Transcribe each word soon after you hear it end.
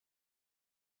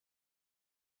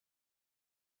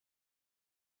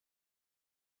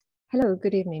Hello,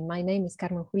 good evening. My name is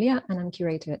Carmen Juliá and I'm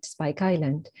curator at Spike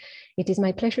Island. It is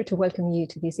my pleasure to welcome you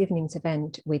to this evening's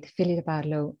event with Phyllida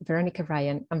Barlow, Veronica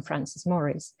Ryan and Frances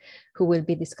Morris, who will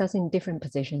be discussing different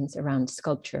positions around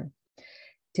sculpture.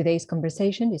 Today's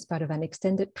conversation is part of an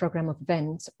extended program of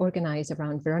events organized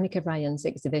around Veronica Ryan's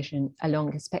exhibition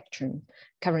Along a Spectrum,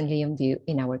 currently on view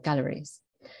in our galleries.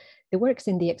 The works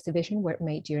in the exhibition were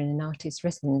made during an artist's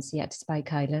residency at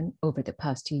Spike Island over the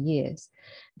past 2 years.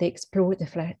 They explore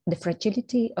the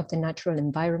fragility of the natural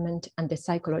environment and the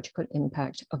psychological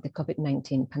impact of the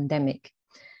COVID-19 pandemic.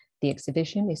 The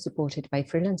exhibition is supported by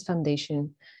Freelance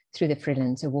Foundation through the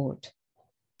Freelance Award.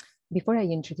 Before I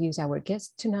introduce our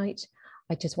guest tonight,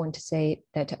 I just want to say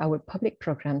that our public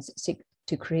programs seek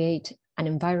to create an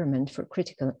environment for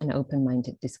critical and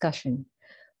open-minded discussion.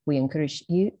 We encourage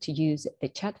you to use the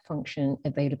chat function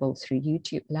available through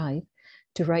YouTube Live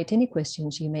to write any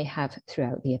questions you may have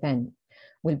throughout the event.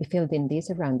 We'll be fielding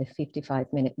these around the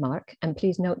 55-minute mark, and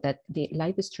please note that the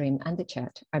live stream and the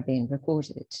chat are being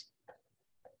recorded.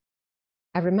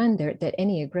 A reminder that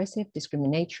any aggressive,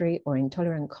 discriminatory, or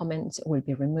intolerant comments will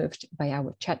be removed by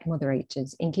our chat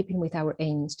moderators in keeping with our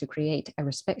aims to create a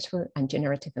respectful and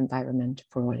generative environment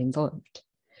for all involved.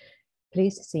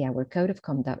 Please see our code of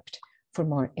conduct for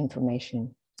more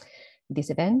information. This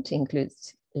event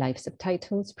includes live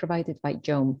subtitles provided by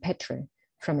Joan Petre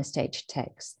from a stage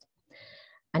text.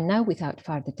 And now, without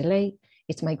further delay,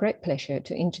 it's my great pleasure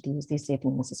to introduce this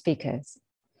evening's speakers.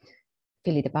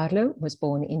 Phyllida Barlow was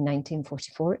born in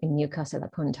 1944 in Newcastle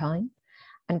upon Tyne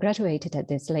and graduated at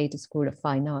the Slade School of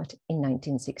Fine Art in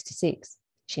 1966.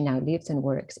 She now lives and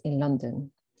works in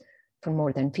London. For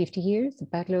more than 50 years,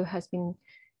 Barlow has been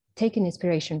taking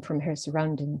inspiration from her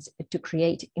surroundings to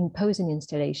create imposing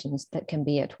installations that can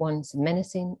be at once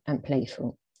menacing and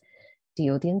playful. The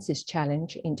audience is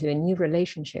challenged into a new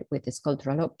relationship with the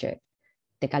sculptural object,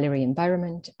 the gallery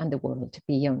environment, and the world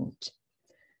beyond.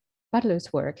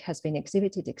 Barlow's work has been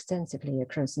exhibited extensively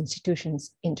across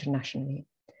institutions internationally.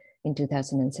 In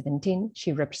 2017,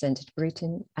 she represented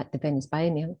Britain at the Venice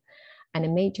Biennale, and a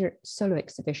major solo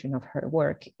exhibition of her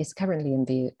work is currently in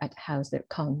view at Haus der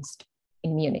Kunst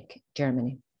in Munich,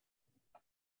 Germany.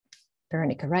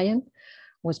 Veronica Ryan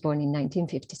was born in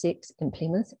 1956 in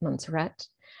Plymouth, Montserrat,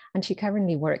 and she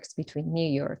currently works between New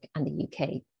York and the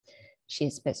UK. She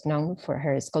is best known for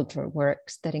her sculptural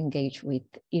works that engage with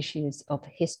issues of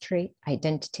history,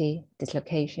 identity,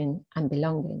 dislocation, and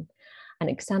belonging, and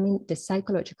examine the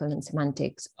psychological and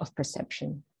semantics of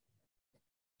perception.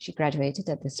 She graduated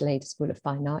at the Slade School of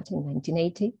Fine Art in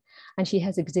 1980, and she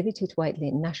has exhibited widely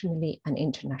nationally and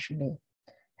internationally.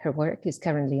 Her work is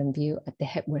currently on view at the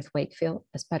Hepworth Wakefield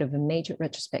as part of a major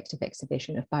retrospective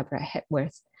exhibition of Barbara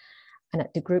Hepworth and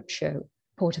at the group show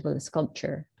Portable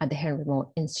Sculpture at the Henry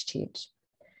Moore Institute.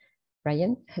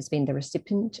 Ryan has been the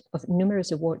recipient of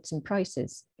numerous awards and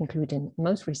prizes, including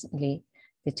most recently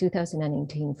the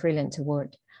 2018 Freelance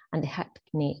Award and the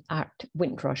Hackney Art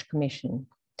Windrush Commission,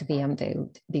 to be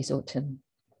unveiled this autumn.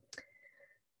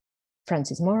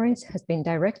 Frances Morris has been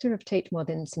director of Tate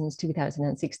Modern since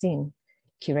 2016.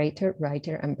 Curator,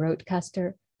 writer, and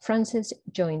broadcaster, Frances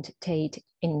joined Tate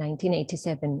in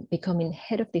 1987, becoming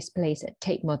head of displays at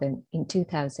Tate Modern in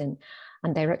 2000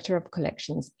 and director of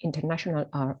collections International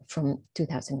Art from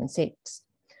 2006.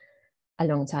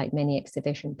 Alongside many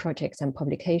exhibition projects and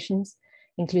publications,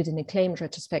 including acclaimed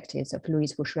retrospectives of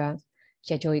Louise Bourgeois,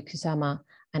 Yayoi Kusama,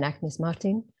 and Agnes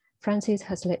Martin, Frances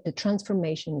has led the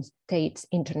transformation of Tate's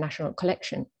international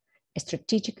collection,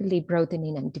 strategically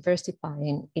broadening and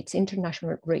diversifying its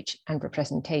international reach and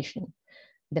representation,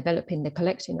 developing the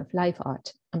collection of live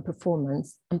art and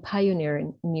performance, and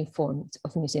pioneering new forms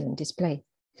of museum display.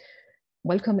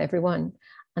 Welcome, everyone,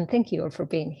 and thank you all for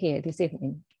being here this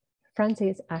evening.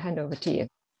 Frances, I hand over to you.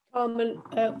 Carmen,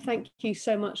 thank you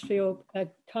so much for your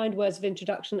kind words of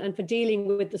introduction and for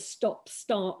dealing with the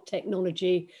stop-start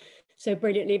technology so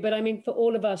brilliantly. But I mean, for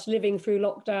all of us living through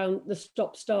lockdown, the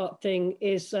stop-start thing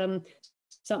is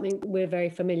something we're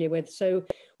very familiar with. So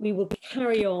we will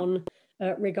carry on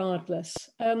regardless.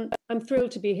 I'm thrilled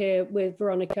to be here with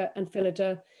Veronica and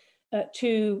Phyllida,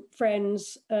 two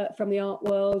friends from the art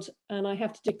world. And I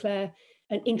have to declare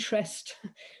an interest,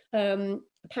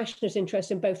 passionate interest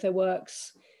in both their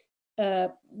works.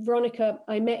 Veronica,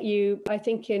 I met you, I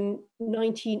think in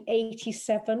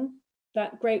 1987,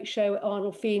 that great show at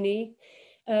Arnolfini.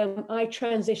 I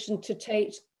transitioned to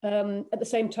Tate at the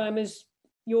same time as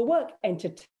your work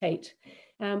entered Tate.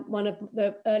 One of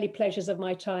the early pleasures of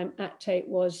my time at Tate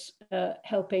was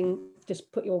helping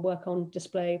just put your work on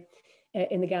display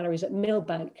in the galleries at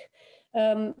Millbank.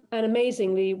 And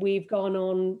amazingly, we've gone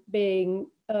on being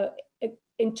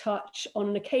in touch on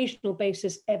an occasional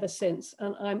basis ever since,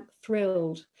 and I'm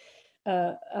thrilled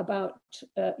about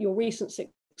your recent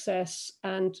success,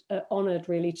 and honoured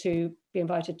really to be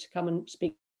invited to come and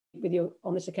speak with you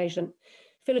on this occasion.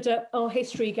 Phyllida, our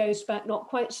history goes back not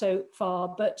quite so far,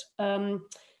 but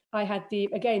I had the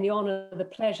honour, the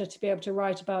pleasure to be able to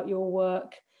write about your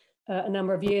work a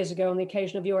number of years ago on the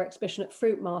occasion of your exhibition at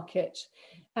Fruit Market,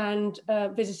 and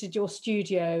visited your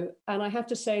studio. And I have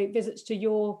to say, visits to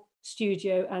your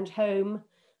studio and home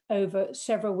over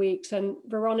several weeks, and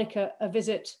Veronica, a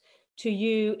visit to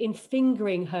you in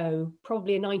Fingering Hoe,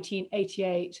 probably in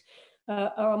 1988,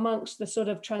 are amongst the sort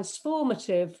of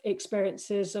transformative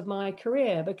experiences of my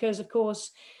career, because of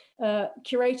course,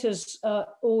 curators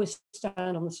always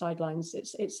stand on the sidelines.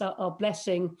 It's our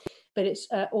blessing, but it's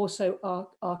also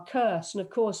our curse. And of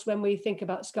course, when we think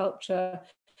about sculpture,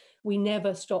 we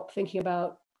never stop thinking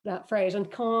about that phrase. And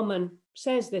Carmen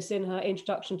says this in her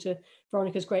introduction to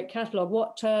Veronica's great catalogue: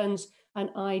 what turns an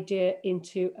idea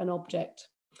into an object?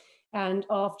 And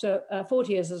after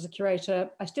 40 years as a curator,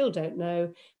 I still don't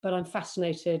know, but I'm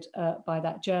fascinated by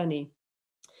that journey.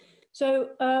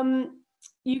 So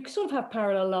you sort of have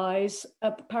parallel lives.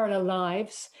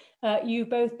 You've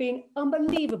both been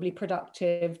unbelievably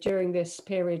productive during this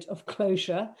period of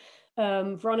closure.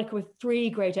 Veronica with 3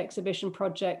 great exhibition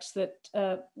projects that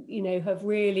have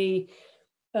really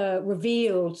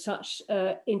revealed such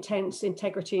intense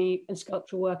integrity and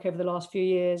sculptural work over the last few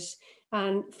years.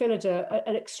 And Phyllida,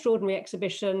 an extraordinary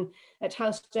exhibition at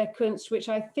Haus der Kunst, which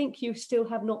I think you still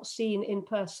have not seen in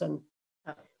person.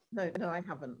 No, I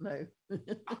haven't, no.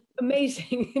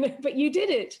 Amazing, but you did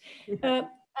it. Yeah.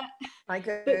 I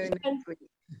go next week.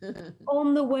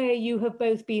 On the way, you have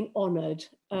both been honoured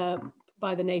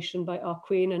by the nation, by our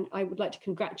Queen, and I would like to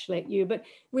congratulate you. But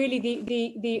really,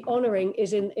 the honouring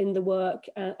is in the work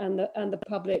and the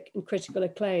public and critical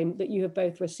acclaim that you have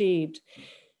both received.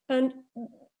 And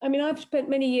I mean, I've spent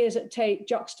many years at Tate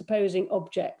juxtaposing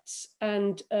objects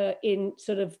and in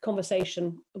sort of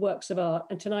conversation works of art.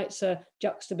 And tonight's a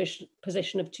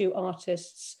juxtaposition of 2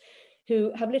 artists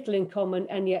who have little in common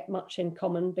and yet much in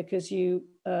common, because you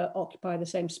occupy the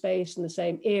same space and the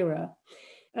same era.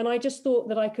 And I just thought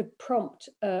that I could prompt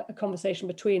a conversation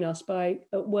between us by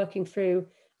working through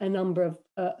a number of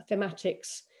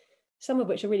thematics, some of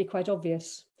which are really quite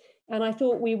obvious. And I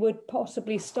thought we would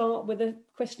possibly start with a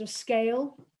question of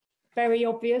scale. Very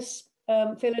obvious.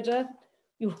 Phyllida,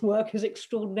 your work is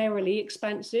extraordinarily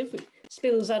expansive. It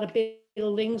spills out of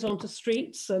buildings onto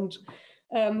streets and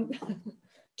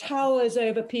towers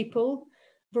over people.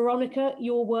 Veronica,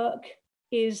 your work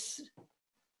is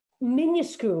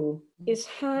minuscule, is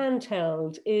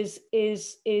handheld,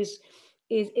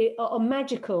 are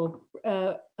magical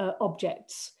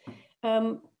objects.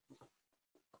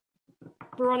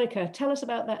 Veronica, tell us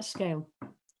about that scale.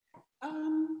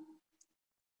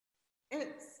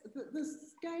 The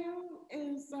scale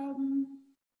is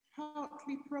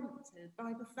partly prompted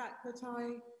by the fact that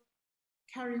I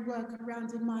carry work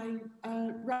around in my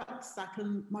rucksack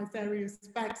and my various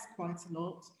bags quite a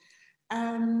lot,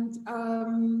 and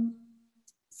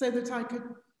so that I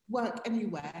could work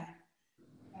anywhere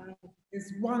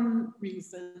is one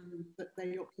reason that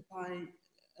they occupy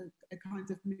a kind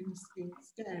of minuscule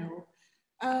scale.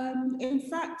 In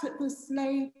fact, at the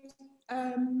Slade,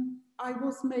 I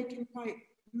was making quite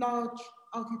large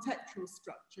architectural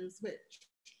structures which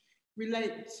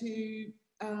relate to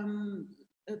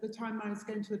at the time I was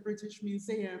going to the British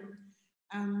Museum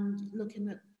and looking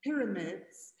at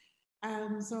pyramids,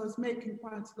 and so I was making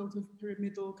quite a lot of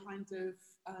pyramidal kind of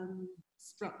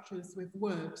structures with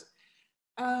wood.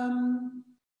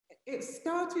 It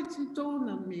started to dawn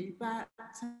on me that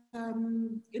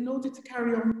in order to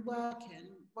carry on working,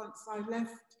 once I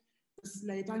left the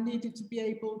Slade, I needed to be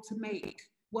able to make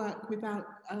work without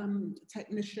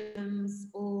technicians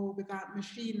or without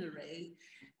machinery.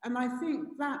 And I think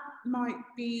that might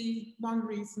be one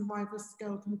reason why the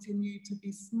scale continued to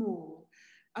be small.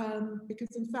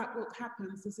 Because in fact, what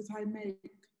happens is that I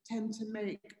tend to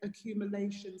make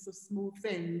accumulations of small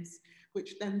things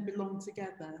which then belong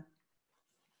together.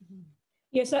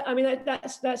 Yes, I mean,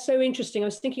 that's so interesting. I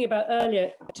was thinking about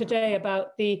earlier today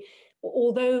about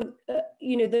although,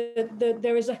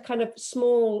 there is a kind of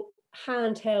small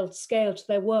handheld scale to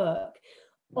their work,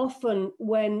 often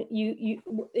when you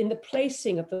in the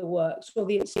placing of the works or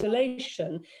the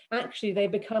installation, actually they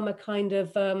become a kind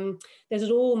of, there's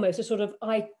almost a sort of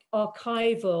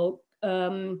archival,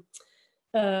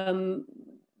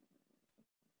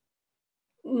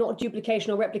 not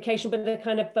duplication or replication, but the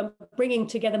kind of bringing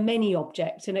together many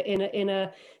objects in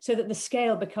a so that the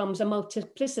scale becomes a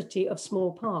multiplicity of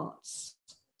small parts.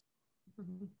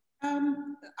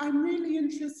 I'm really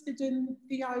interested in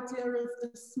the idea of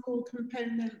the small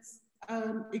components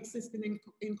existing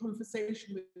in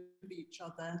conversation with each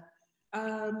other.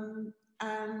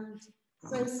 And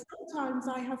so sometimes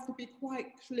I have to be quite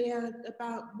clear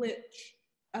about which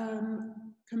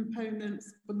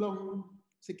components belong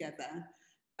together.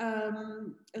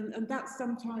 And that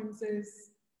sometimes is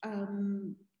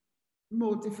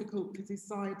more difficult to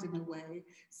decide in a way.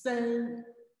 So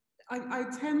I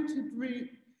tend to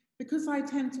because I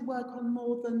tend to work on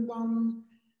more than one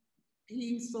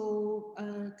piece or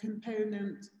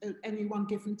component at any one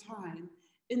given time,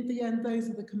 in the end, those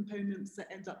are the components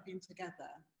that end up being together.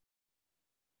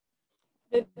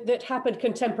 That happened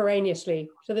contemporaneously.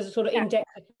 So there's a sort of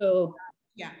indexable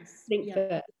link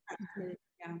there. Exactly,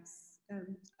 yes.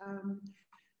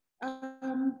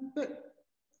 But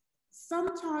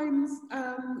sometimes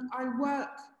I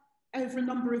work over a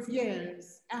number of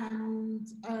years, and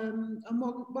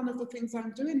one of the things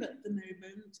I'm doing at the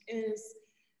moment is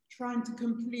trying to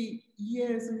complete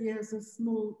years and years of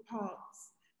small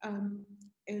parts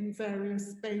in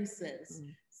various spaces.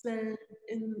 So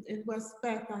in West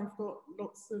Beth, I've got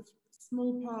lots of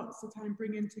small parts that I'm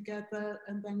bringing together,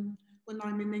 and then when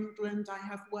I'm in England, I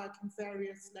have work in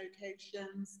various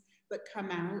locations that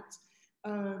come out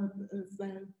of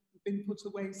their been put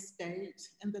away state,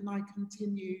 and then I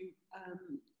continue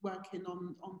working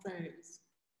on those.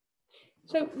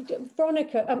 So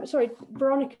Veronica,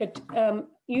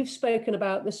 you've spoken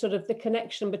about the sort of the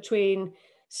connection between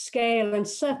scale and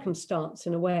circumstance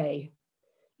in a way.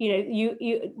 You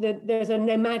know, there's a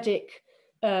nomadic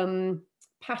pattern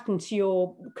to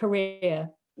your career,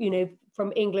 you know,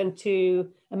 from England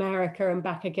to America and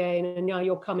back again, and now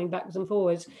you're coming backwards and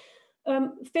forwards.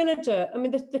 Phyllida, I mean,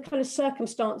 the kind of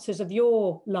circumstances of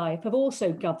your life have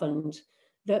also governed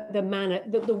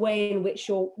the way in which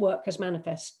your work has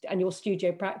manifest and your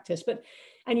studio practice.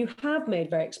 And you have made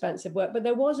very expensive work, but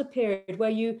there was a period where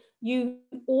you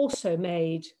also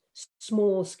made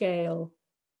small scale,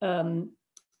 you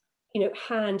know,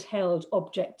 handheld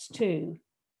objects too.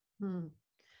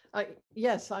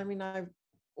 Yes, I mean, I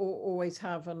always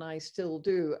have, and I still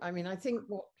do. I mean, I think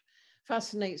what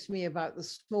fascinates me about the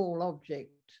small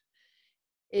object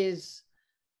is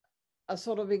a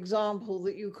sort of example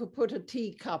that you could put a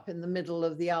teacup in the middle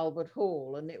of the Albert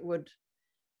Hall and it would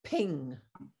ping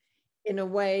in a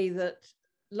way that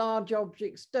large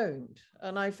objects don't.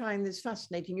 And I find this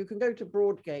fascinating. You can go to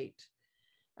Broadgate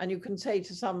and you can say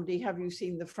to somebody, have you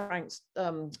seen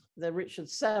the Richard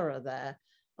Serra there?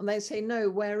 And they say, no,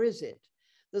 where is it?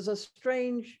 There's a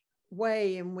strange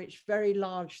way in which very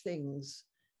large things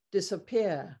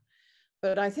disappear.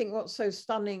 But I think what's so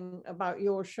stunning about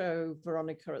your show,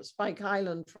 Veronica, at Spike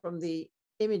Island from the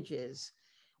images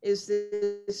is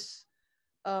this,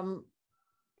 I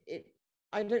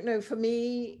don't know, for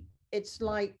me, it's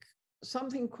like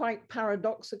something quite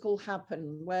paradoxical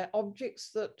happen where objects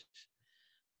that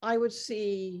I would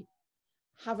see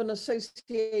have an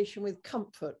association with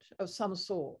comfort of some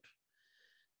sort,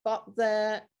 but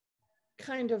they're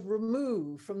kind of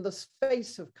removed from the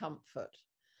space of comfort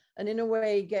and in a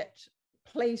way get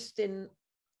placed in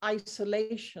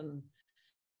isolation.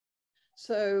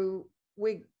 So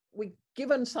we're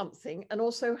given something and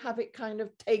also have it kind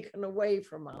of taken away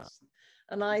from us.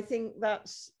 And I think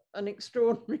that's an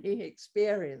extraordinary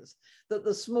experience, that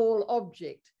the small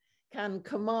object can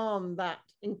command that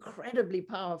incredibly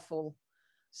powerful.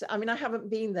 So, I mean, I haven't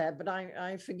been there, but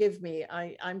I forgive me,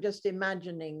 I'm just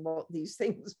imagining what these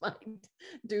things might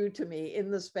do to me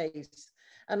in the space.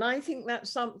 And I think that's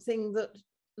something that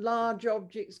large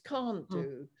objects can't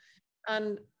do.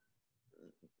 And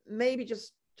maybe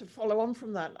just to follow on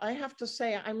from that, I have to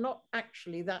say I'm not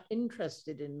actually that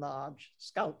interested in large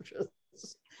sculptures.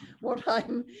 What I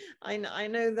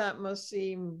know that must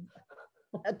seem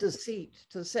a deceit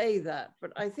to say that,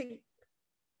 but I think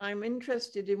I'm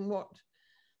interested in what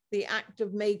the act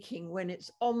of making, when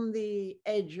it's on the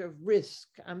edge of risk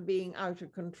and being out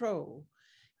of control,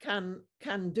 can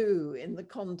do in the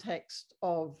context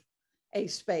of a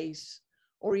space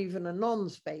or even a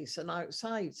non-space, an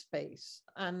outside space,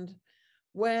 and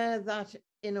where that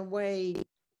in a way,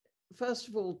 first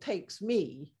of all, takes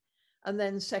me, and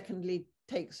then secondly,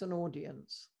 takes an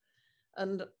audience.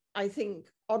 And I think,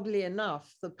 oddly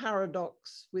enough, the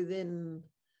paradox within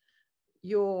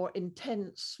your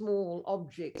intense small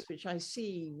objects, which I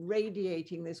see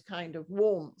radiating this kind of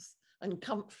warmth and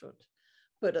comfort,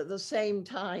 but at the same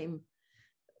time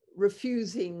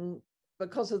refusing,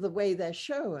 because of the way they're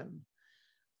shown,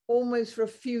 almost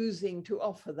refusing to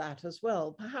offer that as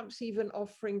well, perhaps even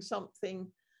offering something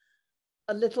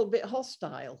a little bit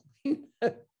hostile.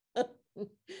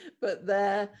 but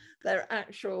their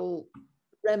actual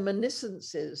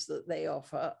reminiscences that they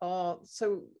offer are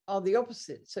the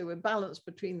opposite. So we're balanced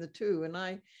between the two. And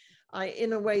I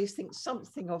in a way think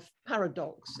something of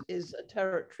paradox is a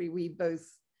territory we both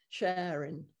share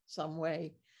in some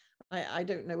way. I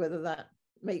don't know whether that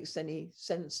makes any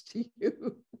sense to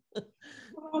you.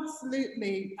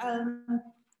 Absolutely.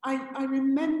 I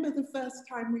remember the first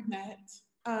time we met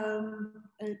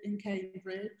in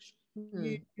Cambridge.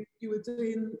 You were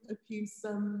doing a piece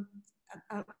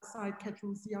outside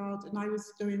Kettl's Yard, and I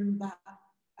was doing that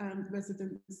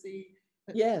residency.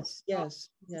 Yes.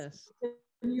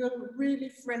 And you were really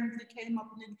friendly, came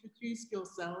up and introduced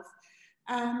yourself,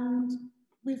 and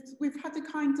we've had a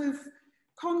kind of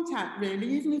contact, really,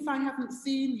 even if I haven't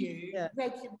seen you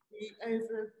regularly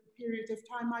over a period of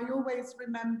time. I always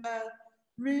remember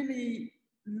really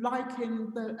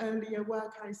liking the earlier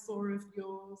work I saw of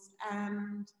yours,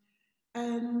 and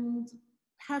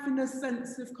having a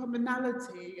sense of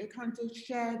commonality, a kind of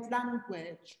shared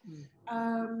language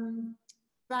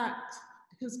that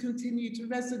has continued to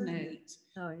resonate.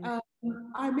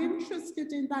 I'm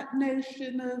interested in that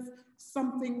notion of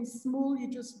something small. You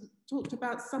just talked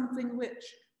about something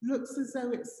which looks as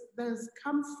though there's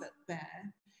comfort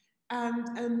there,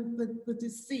 and the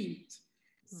deceit.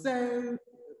 So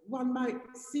one might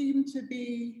seem to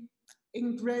be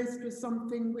engrossed with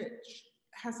something which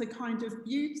has a kind of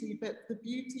beauty, but the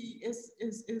beauty is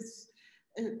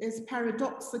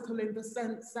paradoxical in the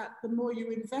sense that the more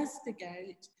you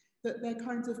investigate, that there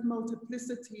kind of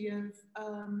multiplicity of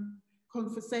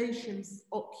conversations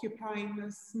occupying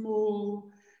a small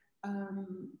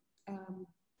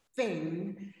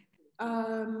thing,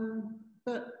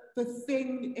 but the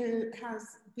thing has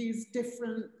these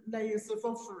different layers of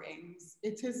offerings.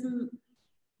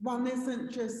 One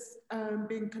isn't just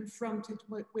being confronted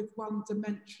with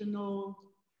one-dimensional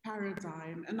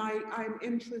paradigm, and I'm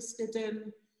interested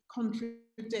in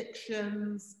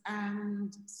contradictions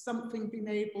and something being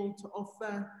able to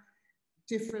offer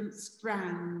different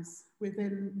strands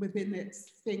within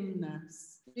its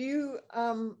thingness.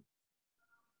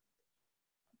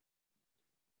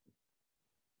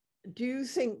 Do you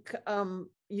think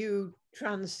you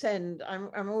transcend?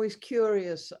 I'm always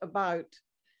curious about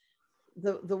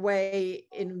the way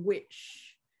in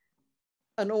which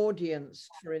an audience,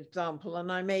 for example,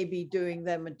 and I may be doing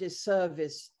them a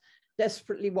disservice,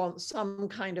 desperately want some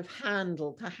kind of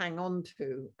handle to hang on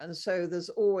to. And so there's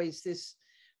always this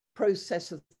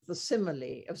process of the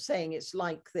simile of saying it's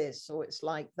like this or it's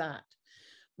like that.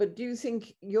 But do you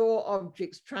think your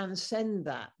objects transcend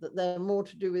that they're more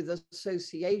to do with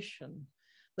association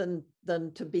than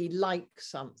to be like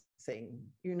something,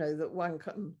 you know, that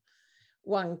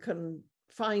one can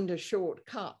find a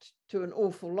shortcut to an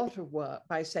awful lot of work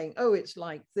by saying, oh, it's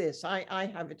like this. I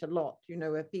have it a lot, you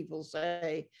know, where people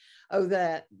say, oh,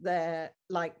 they're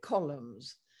like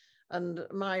columns. And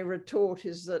my retort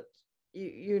is that,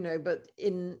 you know, but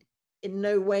in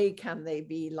no way can they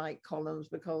be like columns,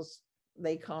 because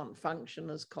they can't function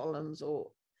as columns,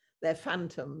 or they're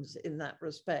phantoms in that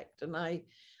respect. And I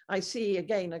see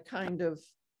again a kind of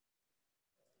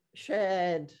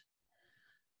shared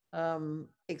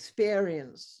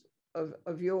experience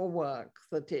of your work,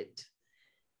 that it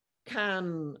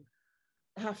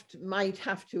might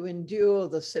have to endure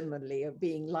the simile of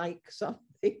being like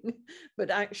something, but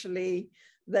actually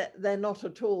that they're not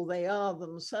at all, they are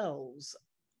themselves.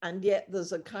 And yet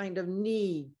there's a kind of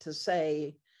need to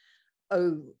say,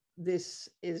 oh, this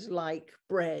is like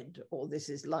bread, or this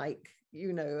is like,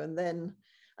 you know, and then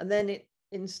it,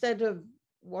 instead of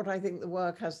what I think the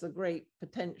work has the great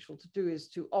potential to do, is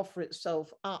to offer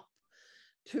itself up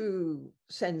to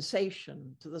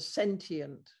sensation, to the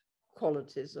sentient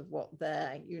qualities of what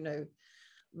they're, you know,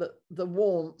 the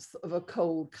warmth of a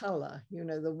cold color, you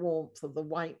know, the warmth of the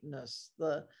whiteness,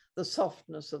 the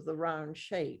softness of the round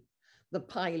shape, the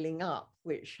piling up,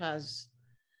 which has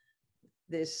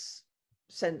this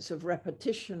sense of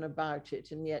repetition about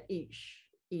it, and yet each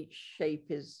shape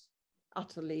is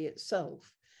utterly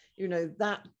itself. You know,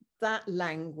 that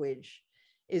language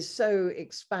is so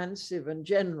expansive and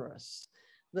generous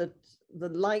that the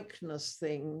likeness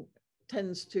thing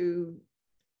tends to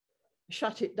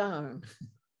shut it down.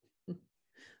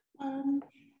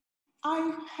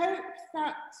 I hope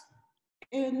that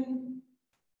in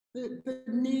the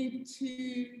need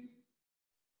to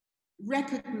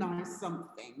recognize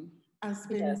something as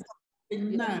being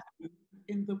something known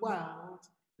in the world,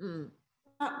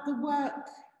 that the work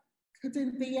could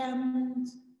in the end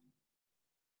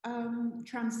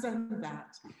transcend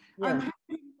that. I'm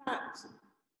hoping that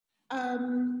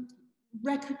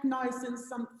recognizing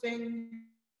something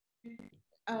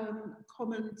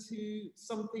common to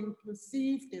something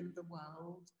perceived in the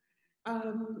world,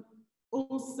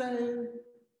 also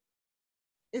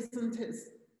isn't it?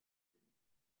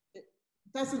 It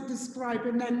doesn't describe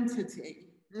an entity.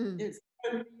 It's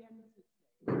only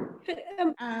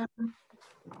entity.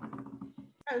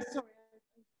 Oh, sorry.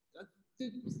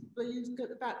 Were you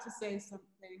about to say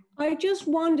something? I just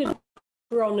wondered,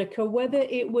 Veronica, whether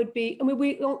it would be, I mean,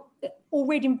 we're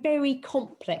already in very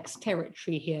complex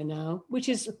territory here now, which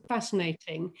is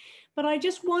fascinating. But I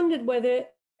just wondered whether,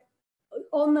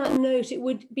 on that note, it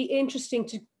would be interesting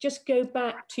to just go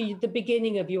back to the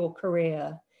beginning of your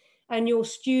career and your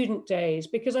student days,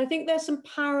 because I think there's some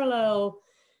parallel,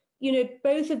 you know,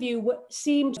 both of you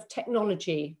seemed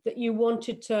technology that you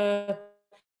wanted to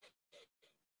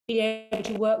be able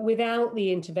to work without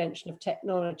the intervention of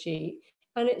technology.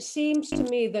 And it seems to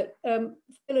me that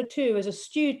Phyllida too, as a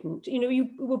student, you know, you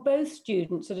were both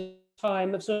students at a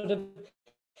time of sort of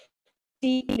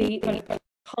deeply kind of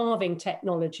carving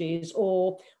technologies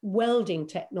or welding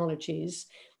technologies,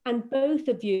 and both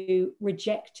of you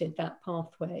rejected that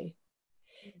pathway.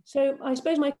 So I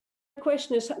suppose my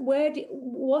question is,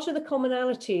 what are the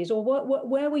commonalities, or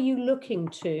where were you looking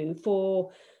to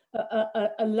for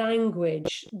a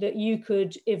language that you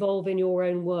could evolve in your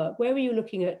own work? Where were you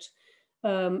looking at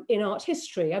in art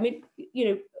history? I mean,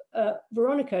 you know,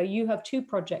 Veronica, you have two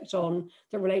projects on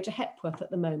that relate to Hepworth at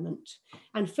the moment.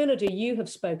 And Phyllida, you have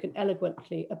spoken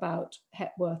eloquently about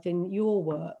Hepworth in your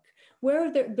work. Where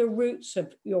are the roots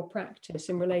of your practice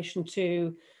in relation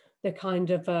to the kind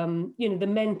of, you know, the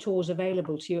mentors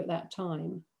available to you at that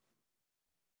time?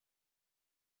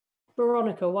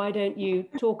 Veronica, why don't you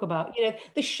talk about, you know,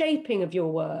 the shaping of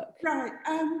your work? Right.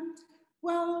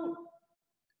 Well,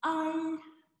 I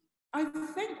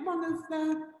think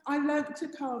I learned to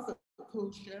carve at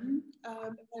Horsham. I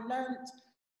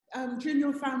learned during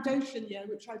your foundation year,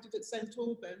 which I did at St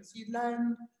Albans, you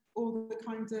learn all the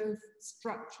kind of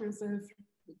structures of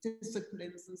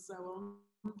disciplines and so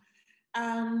on.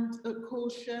 And at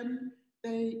Horsham,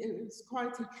 it was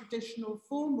quite a traditional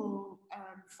formal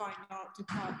fine art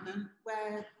department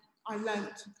where I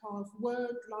learned to carve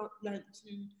wood, learned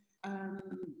to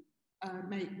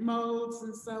make moulds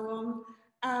and so on,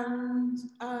 and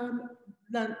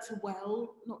learnt to weld,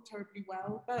 not terribly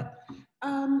well, but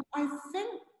I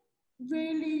think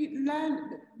really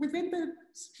within the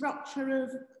structure of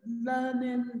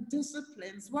learning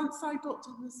disciplines, once I got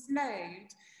to the Slade,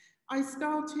 I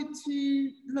started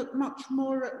to look much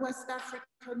more at West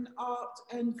African art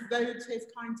and votive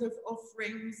kind of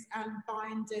offerings and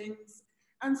bindings.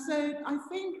 And so I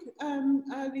think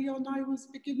early on I was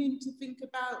beginning to think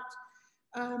about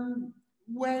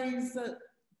ways that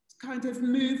kind of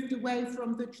moved away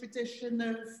from the tradition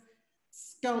of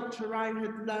sculpture I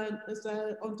had learned as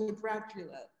an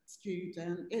undergraduate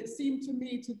student. It seemed to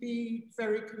me to be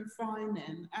very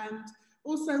confining. And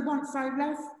also once I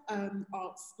left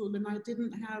art school and I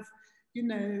didn't have, you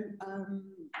know,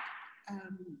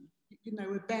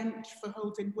 a bench for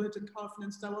holding wood and carving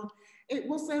and so on, it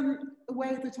wasn't a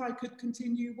way that I could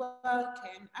continue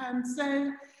working. And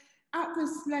so at the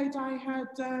Slade I had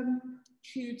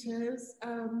tutors,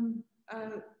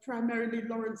 primarily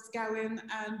Lawrence Gowan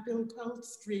and Bill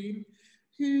Coldstream,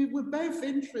 who were both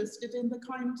interested in the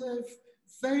kind of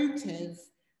votive,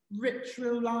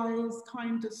 ritualized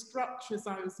kind of structures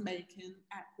I was making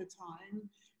at the time.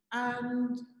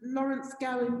 And Lawrence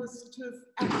Gowan was sort of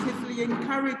actively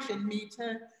encouraging me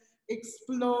to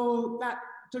explore that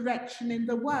direction in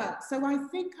the work. So I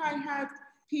think I had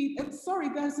people, sorry,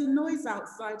 there's a noise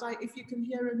outside. If you can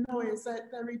hear a noise,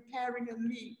 they're repairing a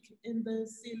leak in the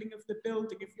ceiling of the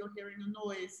building if you're hearing a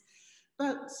noise.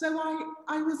 But so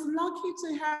I was lucky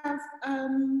to have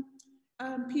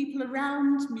people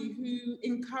around me who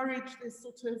encouraged this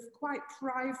sort of quite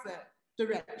private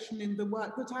direction in the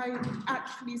work that I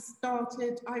actually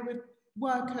started. I would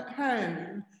work at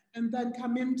home and then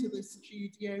come into the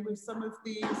studio with some of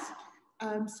these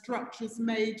structures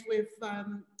made with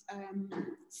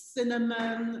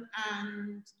cinnamon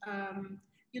and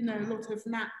you know, a lot of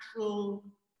natural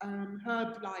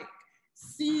herb-like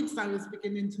seeds I was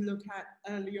beginning to look at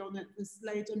early on at the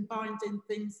Slade, and binding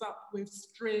things up with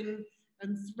string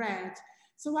and thread.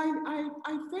 So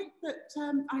I think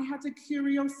that I had a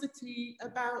curiosity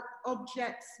about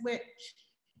objects which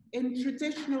in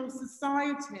traditional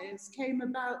societies came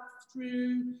about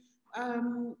through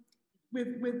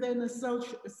within a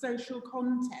social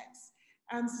context.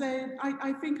 And so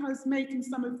I think I was making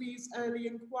some of these early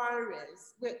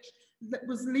inquiries, which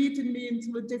was leading me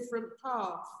into a different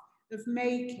path of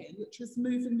making, which was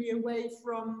moving me away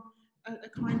from a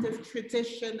kind of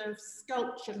tradition of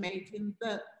sculpture making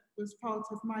that was part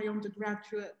of my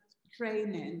undergraduate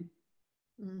training.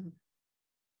 Mm.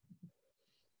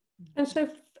 And so,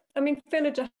 I mean,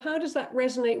 Phyllida, how does that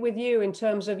resonate with you in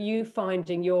terms of you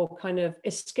finding your kind of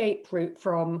escape route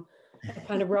from a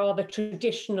kind of rather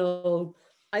traditional?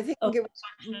 I think it was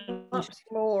much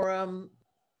more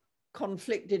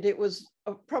conflicted. It was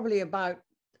probably about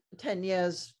 10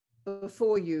 years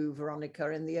before you,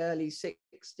 Veronica, in the early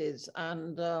 60s.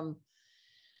 And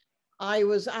I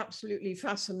was absolutely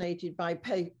fascinated by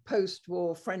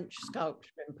post-war French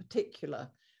sculpture in particular,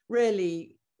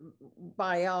 really,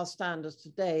 by our standards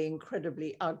today,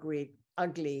 incredibly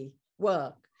ugly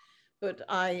work. But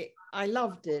I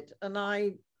loved it.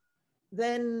 And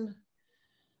then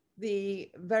the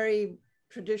very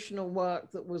traditional work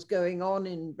that was going on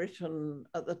in Britain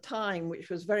at the time, which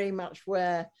was very much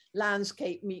where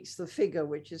landscape meets the figure,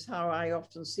 which is how I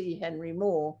often see Henry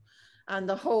Moore, and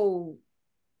the whole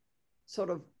sort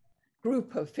of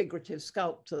group of figurative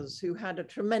sculptors who had a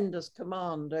tremendous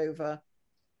command over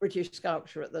British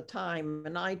sculpture at the time.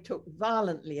 And I took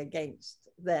violently against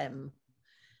them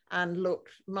and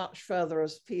looked much further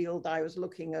afield. I was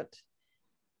looking at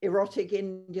erotic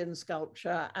Indian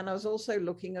sculpture, and I was also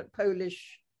looking at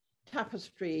Polish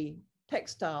tapestry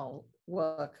textile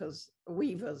workers,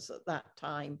 weavers at that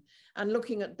time, and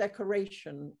looking at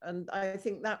decoration. And I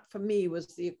think that for me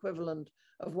was the equivalent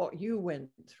of what you went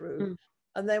through. Mm.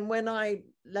 And then when I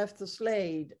left the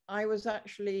Slade, I was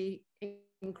actually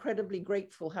incredibly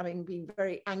grateful, having been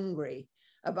very angry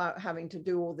about having to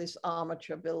do all this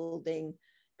armature building,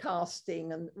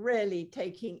 casting, and really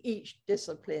taking each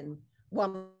discipline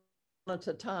one at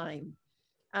a time.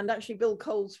 And actually Bill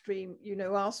Coldstream, you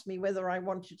know, asked me whether I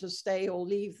wanted to stay or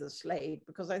leave the Slade,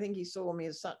 because I think he saw me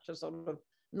as such a sort of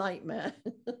nightmare.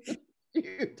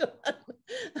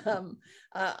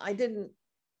 I didn't,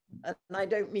 and I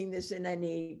don't mean this in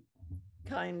any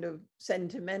kind of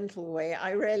sentimental way,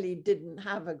 I really didn't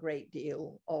have a great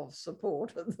deal of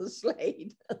support of the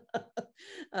Slade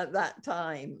at that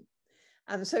time.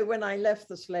 And so when I left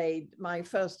the Slade, my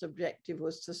first objective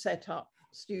was to set up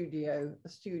a studio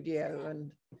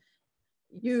and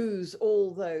use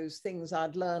all those things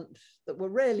I'd learned that were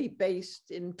really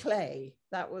based in clay.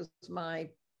 That was my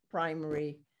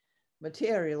primary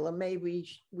material, and maybe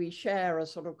we share a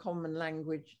sort of common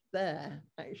language there,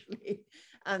 actually,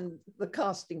 and the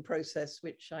casting process,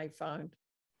 which I found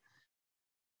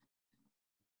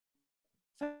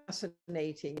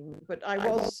fascinating. But I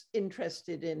was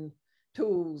interested in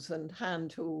tools and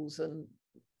hand tools and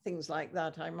things like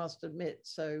that, I must admit.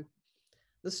 So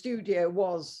the studio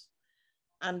was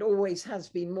and always has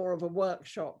been more of a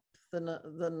workshop than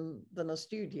a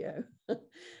studio.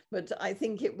 But I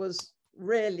think it was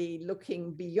really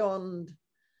looking beyond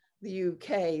the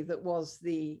UK that was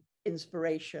the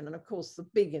inspiration. And of course, the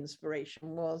big inspiration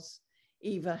was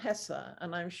Eva Hesse.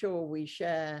 And I'm sure we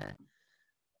share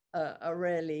a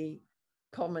really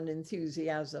common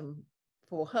enthusiasm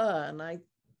for her. And I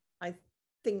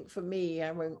think for me,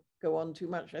 I won't go on too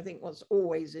much, I think what's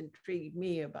always intrigued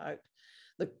me about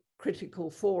the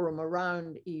critical forum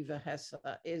around Eva Hesse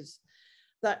is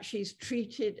that she's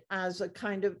treated as a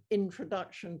kind of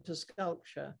introduction to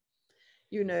sculpture.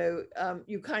 You know,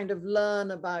 you kind of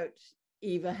learn about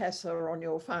Eva Hesse on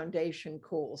your foundation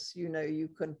course. You know, you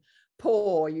can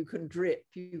pour, you can drip,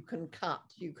 you can cut,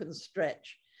 you can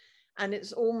stretch. And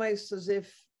it's almost as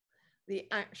if the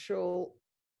actual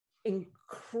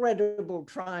incredible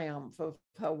triumph of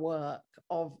her work,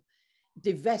 of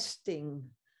divesting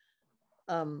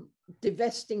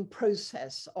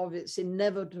process of its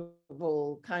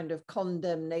inevitable kind of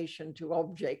condemnation to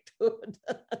objecthood,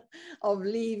 of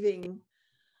leaving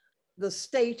the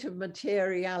state of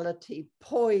materiality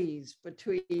poised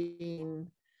between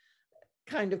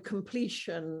kind of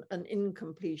completion and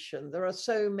incompletion. There are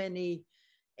so many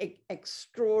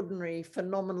extraordinary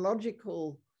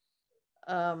phenomenological,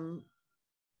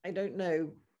 I don't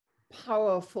know,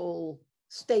 powerful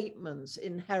statements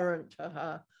inherent to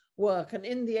her work. And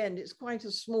in the end, it's quite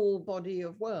a small body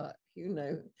of work, you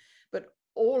know, but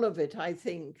all of it, I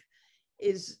think,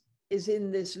 is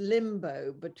in this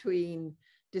limbo between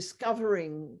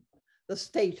discovering the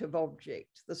state of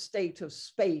object, the state of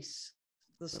space,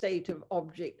 the state of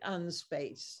object and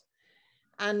space,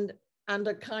 and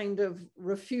a kind of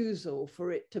refusal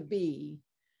for it to be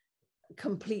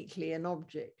completely an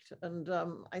object. And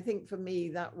I think for me,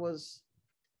 that was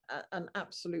an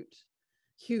absolute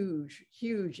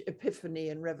huge epiphany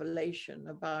and revelation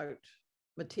about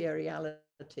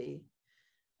materiality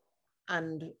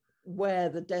and where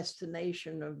the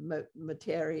destination of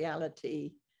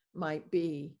materiality might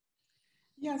be.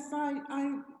 Yes,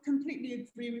 I completely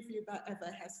agree with you about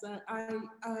Eva Hesse.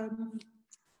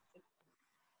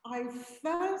 I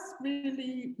first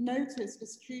really noticed a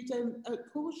student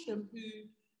at Corsham who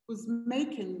was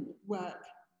making work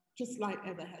just like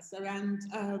Eva Hesse,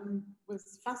 and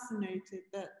was fascinated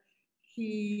that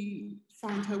he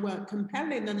found her work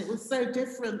compelling, and it was so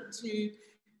different to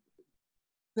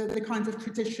the kind of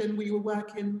tradition we were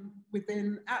working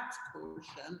within at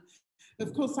Corsham.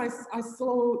 Of course, I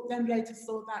then later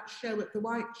saw that show at the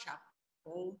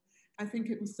Whitechapel. I think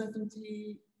it was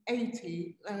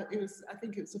 80. I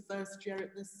think it was the first year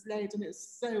at the Slade, and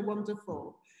it's so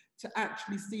wonderful to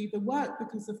actually see the work,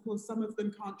 because of course some of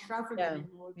them can't travel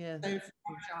anymore, so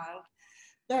fragile.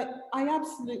 But I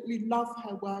absolutely love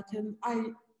her work, and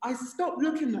I stopped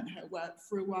looking at her work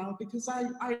for a while because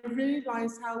I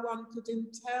realized how one could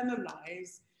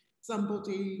internalize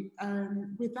somebody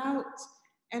without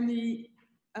any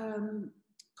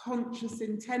conscious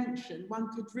intention. One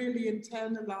could really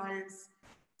internalize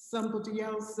somebody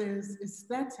else's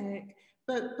aesthetic,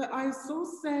 but I was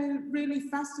also really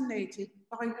fascinated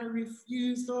by her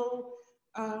refusal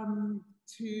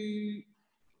to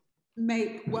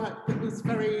make work that was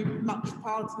very much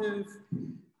part of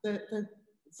the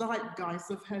zeitgeist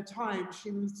of her time.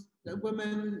 She was a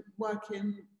woman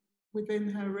working within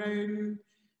her own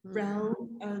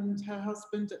realm, and her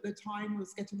husband at the time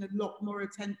was getting a lot more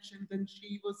attention than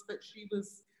she was, but she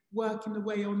was working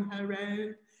away on her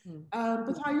own.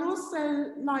 But I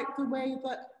also like the way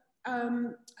that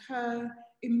her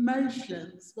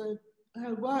emotions,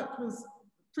 her work was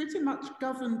pretty much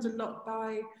governed a lot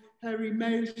by her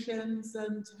emotions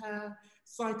and her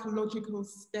psychological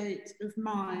state of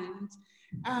mind.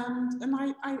 And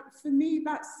for me,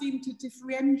 that seemed to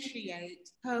differentiate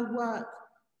her work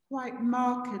quite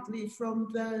markedly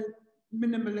from the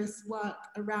minimalist work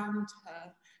around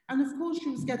her. And of course, she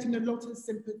was getting a lot of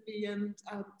sympathy and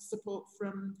support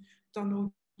from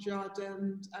Donald Judd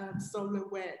and Sol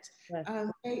LeWitt. Yes.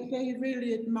 They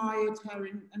really admired her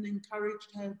and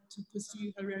encouraged her to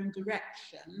pursue her own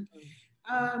direction.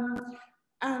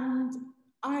 And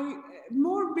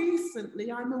more recently,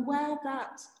 I'm aware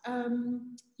that,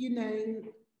 you know,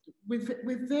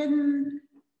 within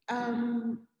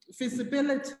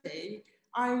visibility,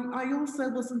 I also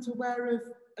wasn't aware of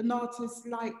an artist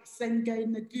like Senge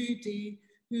Nagudi,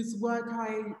 whose work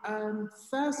I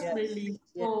first really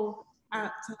saw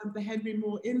at the Henry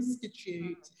Moore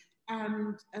Institute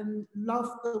and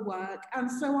loved the work.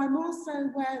 And so I'm also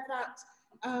aware that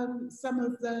some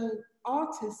of the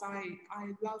artists I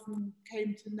love and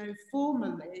came to know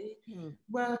formally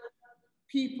were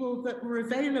people that were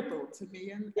available to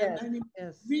me, and only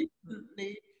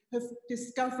recently have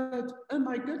discovered, oh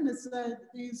my goodness,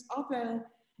 these other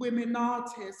women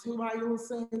artists who I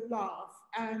also love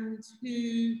and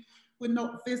who were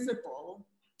not visible.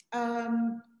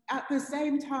 At the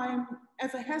same time,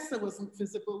 Eva Hesse wasn't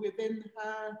visible within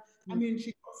her. I mean,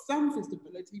 she got some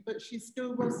visibility, but she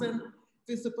still wasn't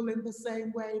visible in the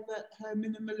same way that her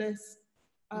minimalist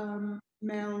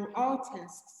male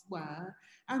artists were.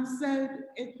 And so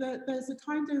there's a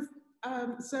kind of,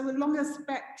 so along a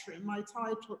spectrum,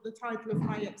 the title of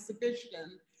my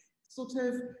exhibition sort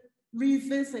of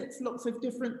revisits lots of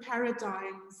different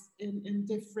paradigms in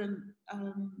different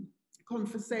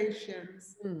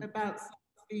conversations about some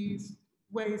of these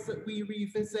ways that we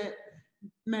revisit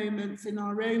moments in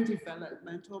our own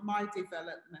development or my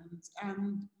development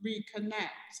and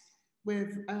reconnect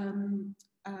with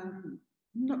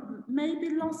maybe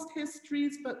lost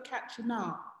histories, but catching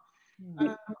up.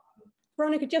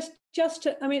 Veronica, just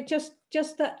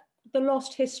that the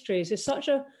lost histories is such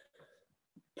a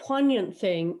poignant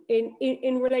thing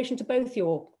in relation to both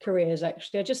your careers,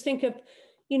 actually. I just think of,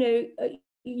 you know,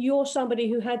 you're somebody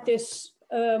who had this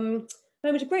moment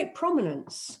of great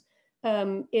prominence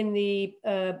in the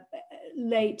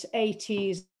late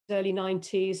 80s, early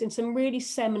 90s, in some really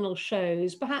seminal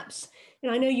shows. Perhaps, you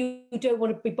know, I know you don't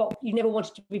want to be you never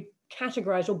wanted to be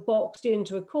categorized or boxed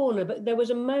into a corner, but there was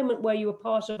a moment where you were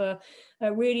part of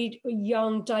a really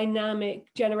young,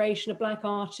 dynamic generation of Black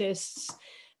artists,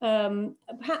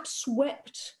 perhaps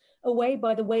swept away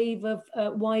by the wave of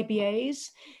YBAs,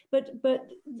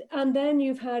 and then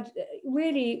you've had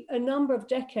really a number of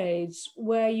decades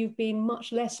where you've been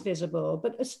much less visible,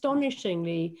 but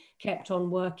astonishingly kept on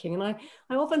working. And I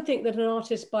often think that an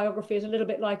artist's biography is a little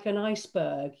bit like an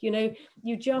iceberg. You know,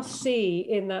 you just see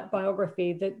in that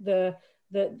biography that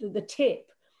the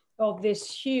tip of this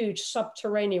huge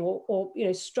subterranean or you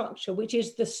know structure, which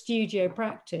is the studio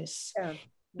practice.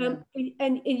 And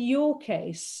in your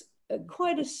case,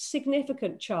 quite a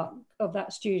significant chunk of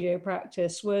that studio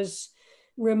practice was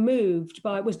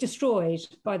was destroyed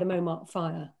by the Montmartre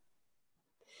fire.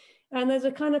 And there's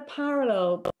a kind of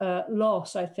parallel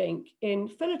loss, I think, in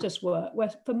Phyllida's work, where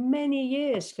for many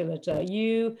years, Phyllida,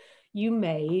 you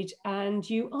made and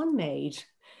you unmade.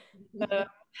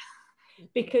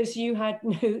 Because you had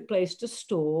no place to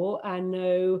store and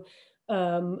no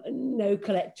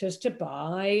collectors to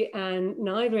buy, and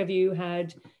neither of you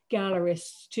had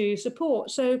gallerists to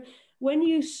support. So when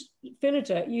you,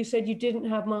 Phyllida, you said you didn't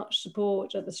have much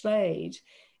support at the Slade,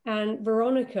 and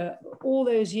Veronica, all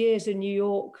those years in New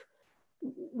York,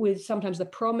 with sometimes the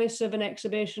promise of an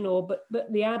exhibition,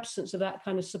 but the absence of that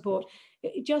kind of support,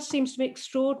 it just seems to be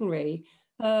extraordinary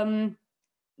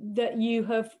that you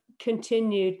have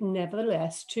continued,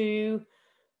 nevertheless, to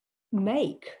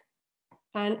make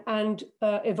and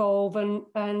evolve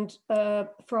and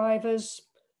thrive as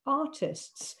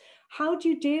artists. How do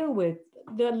you deal with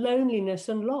the loneliness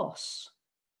and loss?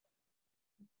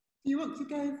 Do you want to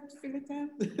go, Phyllida?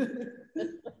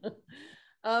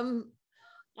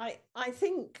 I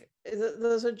think that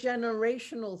there's a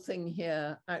generational thing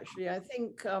here, actually. I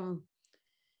think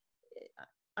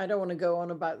I don't want to go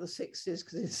on about the 60s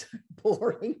because it's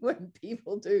boring when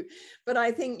people do, but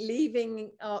I think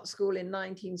leaving art school in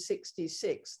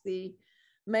 1966, the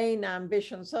main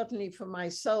ambition, certainly for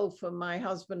myself and my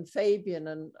husband Fabian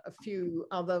and a few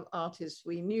other artists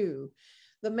we knew,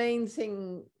 the main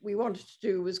thing we wanted to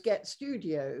do was get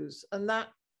studios, and that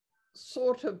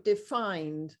sort of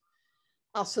defined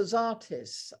us as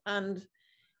artists. And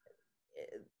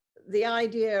the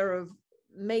idea of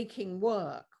making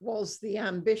work was the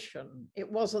ambition. It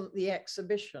wasn't the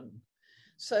exhibition.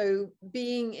 So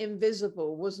being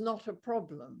invisible was not a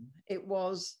problem. It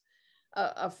was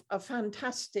a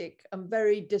fantastic and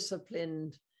very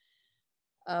disciplined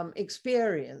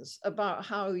experience about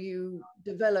how you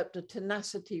developed a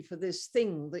tenacity for this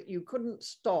thing that you couldn't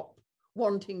stop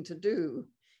wanting to do,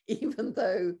 even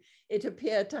though it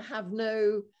appeared to have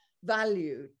no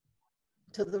value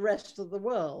to the rest of the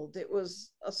world. It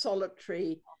was a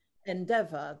solitary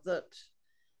endeavor that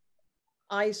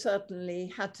I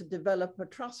certainly had to develop a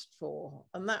trust for,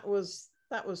 and that was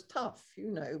tough,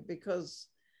 you know, because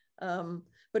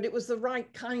but it was the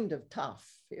right kind of tough.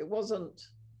 It wasn't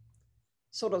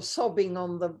sort of sobbing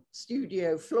on the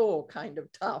studio floor kind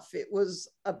of tough. It was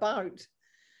about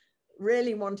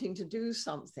really wanting to do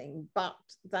something, but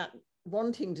that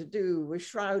wanting to do was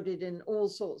shrouded in all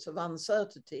sorts of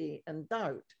uncertainty and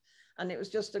doubt. And it was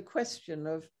just a question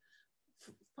of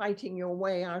fighting your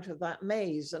way out of that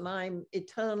maze. And I'm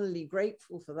eternally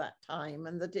grateful for that time,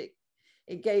 and that it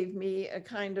gave me a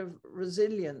kind of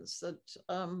resilience that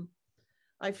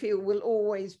I feel will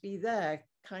always be there,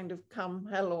 kind of come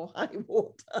hell or high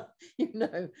water, you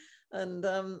know. And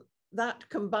that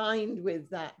combined with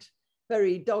that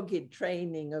very dogged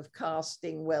training of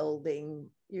casting, welding,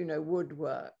 you know,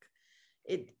 woodwork,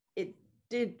 it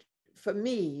did, for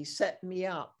me, set me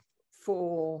up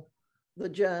for the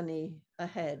journey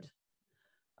ahead,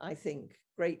 I think,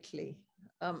 greatly.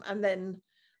 And then,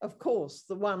 of course,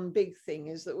 the one big thing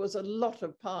is there was a lot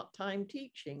of part-time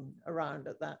teaching around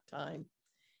at that time.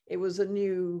 It was a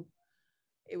new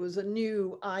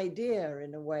idea,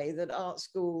 in a way, that art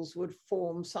schools would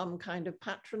form some kind of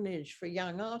patronage for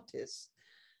young artists.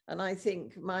 And I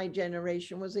think my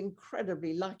generation was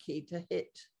incredibly lucky to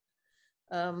hit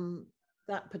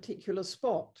that particular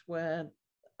spot where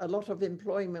a lot of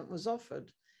employment was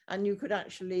offered, and you could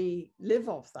actually live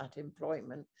off that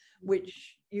employment,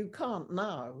 which you can't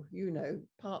now. You know,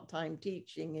 part-time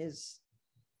teaching is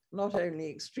not only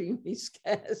extremely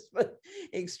scarce, but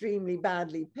extremely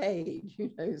badly paid,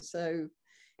 you know. So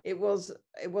it was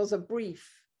a brief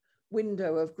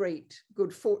window of great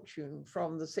good fortune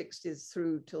from the 60s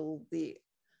through till the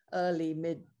early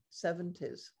mid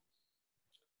 70s.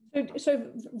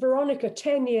 So Veronica,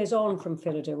 10 years on from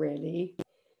Phyllida, really,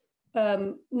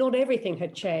 not everything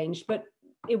had changed, but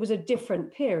it was a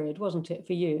different period, wasn't it,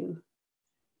 for you?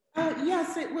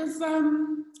 Yes, it was.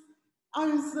 I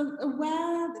was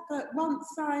aware that once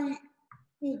I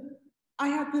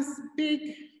had this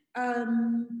big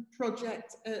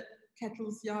project at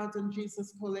Kettle's Yard and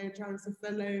Jesus College. I was a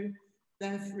fellow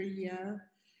there for a year,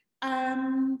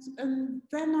 and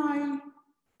then I,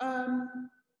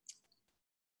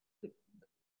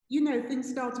 you know, things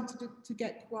started to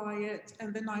get quiet,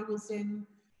 and then I was in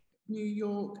New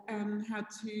York and had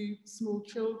 2 small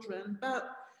children,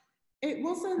 but it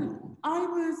wasn't, I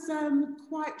was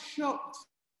quite shocked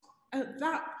at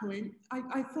that point.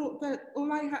 I thought that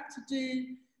all I had to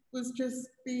do was just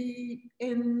be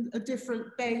in a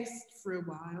different base for a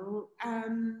while,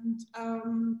 and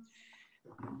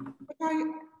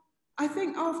but I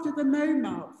think after the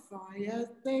Montmartre fire,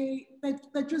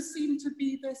 there just seemed to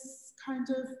be this kind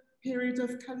of period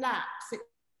of collapse. It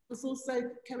was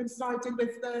also coinciding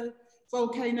with the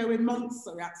volcano in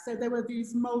Montserrat, so there were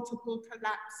these multiple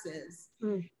collapses.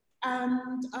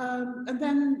 And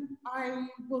then I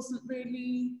wasn't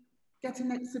really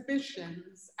getting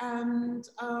exhibitions, and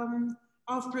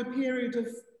after a period of,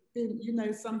 you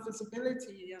know, some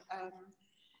visibility,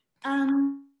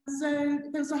 and so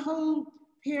there's a whole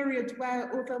period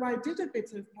where, although I did a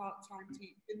bit of part-time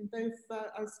teaching, both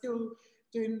I was still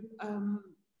doing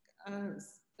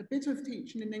a bit of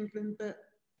teaching in England, but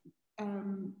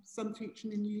some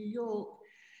teaching in New York.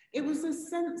 It was a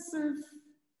sense of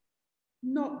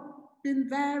not being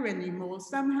there anymore.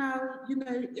 Somehow, you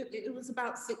know, it was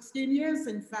about 16 years,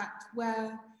 in fact,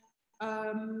 where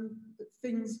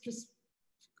things just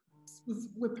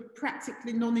were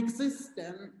practically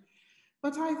non-existent.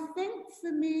 But I think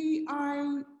for me,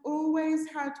 I always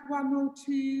had one or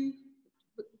two,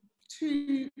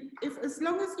 as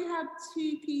long as you had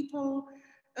two people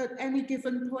at any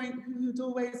given point who'd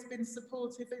always been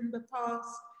supportive in the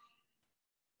past,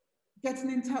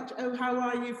 getting in touch, oh, how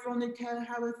are you, Veronica,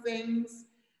 how are things?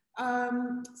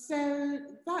 So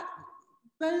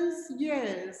those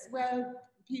years where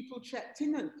people checked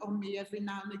in on me every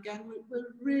now and again were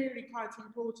really quite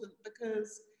important,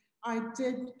 because I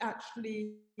did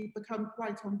actually become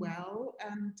quite unwell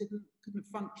and couldn't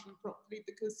function properly,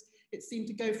 because it seemed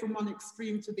to go from one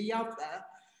extreme to the other.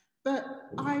 But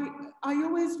I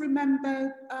always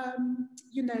remember,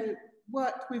 you know,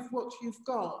 work with what you've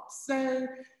got. So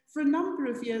for a number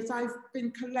of years, I've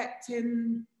been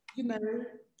collecting, you know,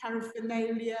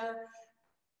 paraphernalia,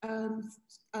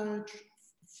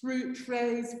 fruit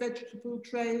trays, vegetable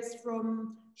trays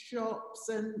from shops,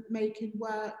 and making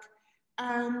work.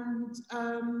 And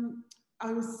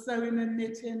I was sewing and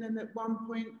knitting, and at one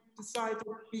point decided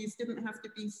these didn't have to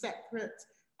be separate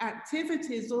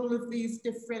activities. All of these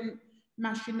different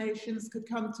machinations could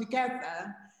come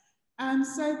together. And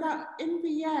so that in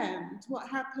the end, what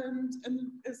happened, and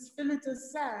as Phyllida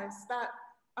says, that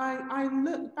I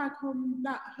look back on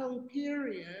that whole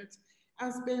period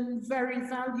as being very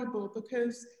valuable,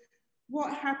 because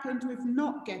what happened with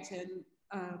not getting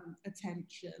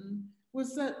attention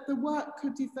was that the work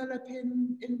could develop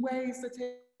in ways that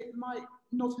it might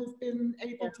not have been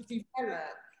able to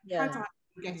develop had I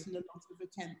been getting a lot of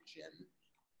attention.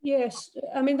 Yes,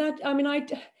 I mean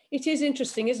it is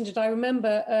interesting, isn't it? I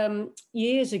remember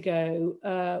years ago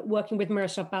working with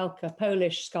Mirosław Balka,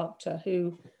 Polish sculptor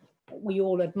who we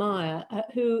all admire,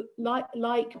 who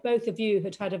like both of you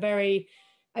had a very,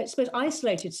 I suppose,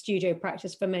 isolated studio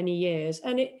practice for many years,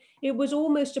 and it was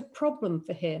almost a problem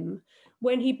for him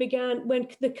when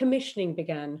the commissioning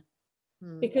began,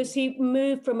 because he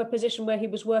moved from a position where he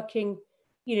was working,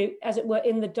 you know, as it were,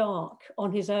 in the dark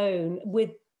on his own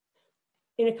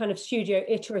in a kind of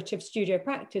iterative studio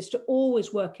practice, to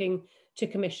always working to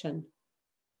commission.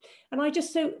 And I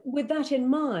just, so with that in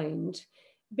mind,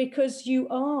 because you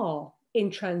are in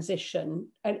transition,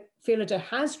 and Phyllida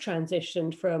has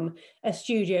transitioned from a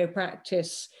studio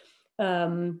practice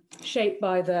shaped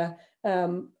by the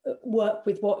work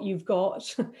with what you've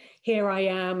got, here I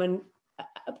am, and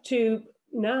up to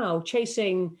now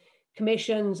chasing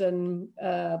commissions and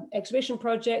exhibition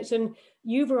projects. And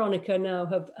you, Veronica, now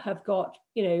have got,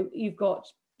 you know, you've got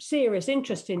serious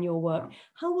interest in your work.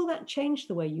 How will that change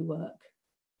the way you work?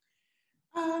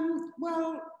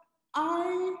 Well,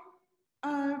 I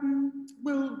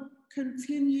will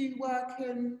continue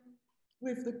working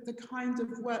with the kind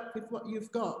of work with what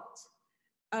you've got.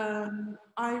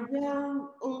 I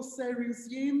will also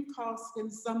resume casting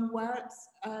some works.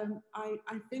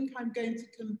 I think I'm going to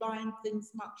combine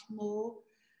things much more.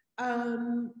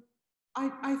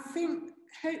 I think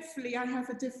hopefully I have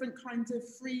a different kind of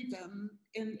freedom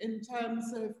in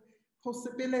terms of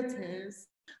possibilities.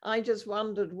 I just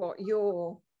wondered what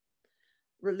your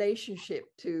relationship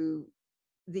to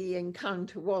the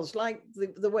encounter was, like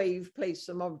the way you've placed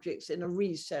some objects in a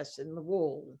recess in the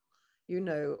wall, you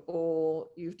know, or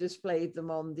you've displayed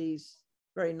them on these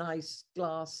very nice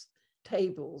glass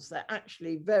tables. They're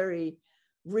actually very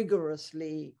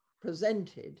rigorously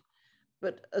presented,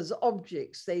 but as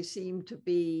objects, they seem to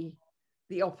be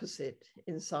the opposite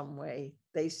in some way.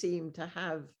 They seem to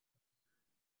have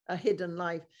a hidden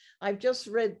life. I've just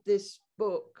read this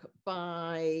book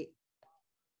by,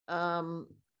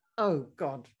 oh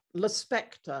God, La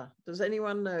Spectre. Does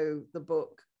anyone know the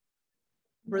book?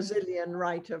 Brazilian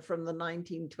writer from the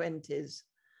 1920s.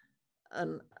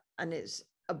 And it's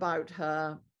about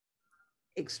her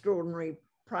extraordinary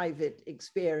private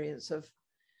experience of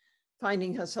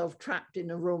finding herself trapped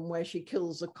in a room where she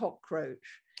kills a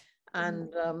cockroach.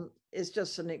 And it's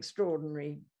just an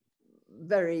extraordinary,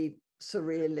 very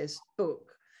surrealist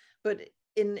book. But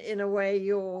in a way,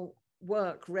 your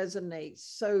work resonates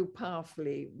so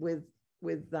powerfully with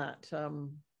that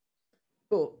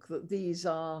book, that these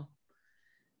are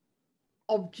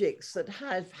objects that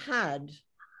have had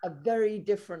a very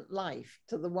different life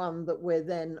to the one that we're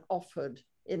then offered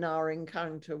in our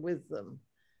encounter with them.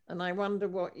 And I wonder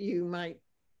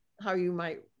how you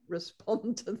might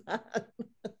respond to that.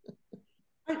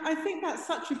 I think that's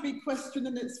such a big question,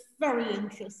 and it's very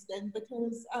interesting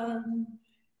because,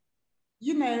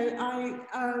 you know,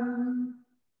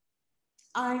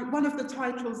 one of the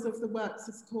titles of the works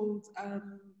is called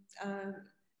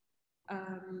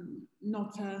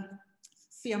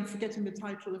see, I'm forgetting the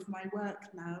title of my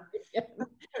work now. Yeah.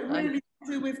 Really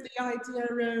to do with the idea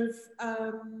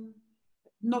of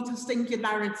not a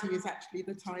singularity is actually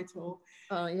the title.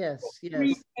 Oh, yes, yes.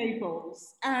 Three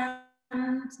tables.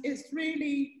 And it's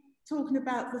really talking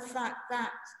about the fact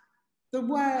that the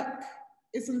work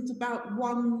isn't about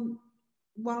one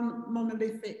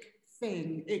monolithic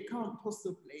thing. It can't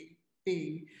possibly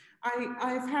be.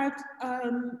 I've had,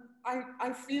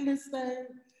 I feel as though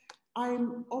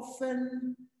I'm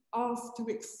often asked to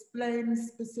explain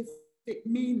specific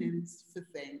meanings for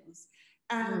things,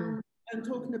 and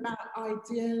talking about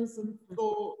ideas and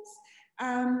thoughts,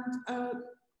 and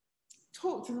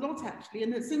talked a lot actually.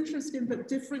 And it's interesting that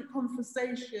different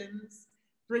conversations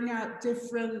bring out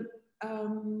different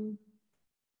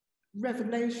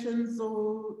revelations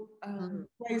or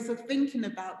ways of thinking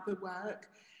about the work.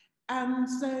 And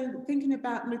so thinking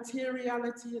about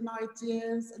materiality and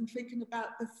ideas, and thinking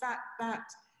about the fact that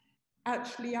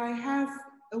actually I have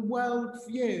a world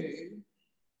view,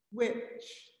 which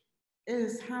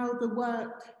is how the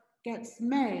work gets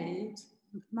made.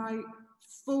 My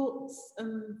thoughts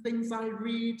and things I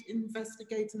read,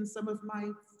 investigate, and some of my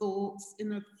thoughts,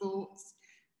 inner thoughts,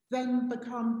 then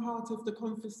become part of the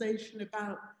conversation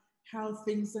about how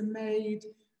things are made,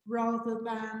 rather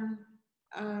than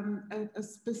a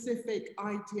specific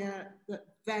idea that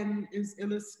then is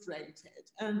illustrated.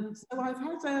 And so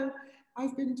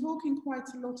I've been talking quite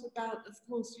a lot about, of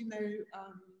course, you know,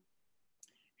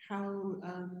 how,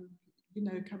 you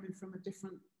know, coming from a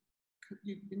different,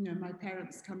 you know, my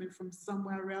parents coming from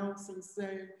somewhere else. And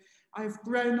so I've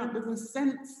grown up with a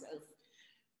sense of,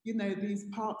 you know, these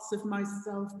parts of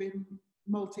myself being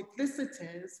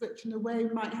multiplicities, which in a way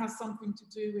might have something to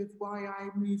do with why I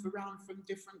move around from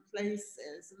different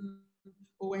places and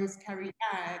always carry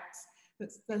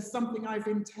bags. There's something I've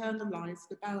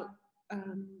internalized about,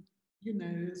 you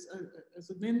know, as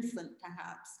an infant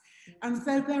perhaps. And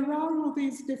so there are all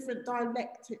these different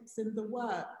dialectics in the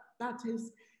work. That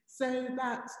is so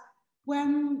that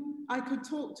when I could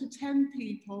talk to 10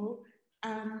 people,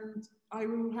 and I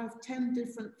will have 10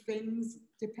 different things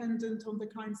dependent on the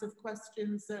kinds of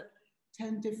questions that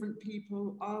 10 different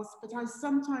people ask. But I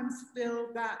sometimes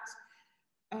feel that,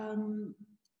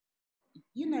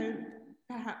 you know,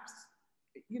 perhaps,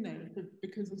 you know,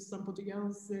 because of somebody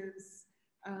else's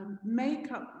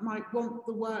makeup might want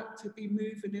the work to be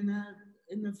moving in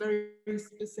a very very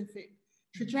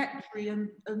trajectory, and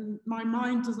my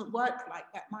mind doesn't work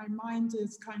like that. My mind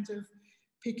is kind of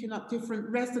picking up different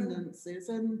resonances.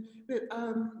 And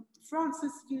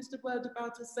Francis used a word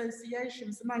about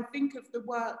associations, and I think of the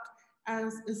work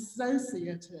as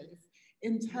associative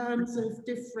in terms of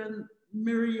different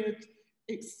myriad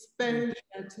exposure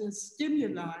to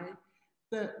stimuli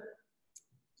that,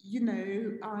 you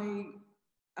know,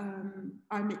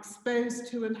 I'm exposed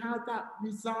to, and how that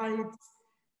resides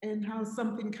in how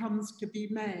something comes to be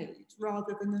made,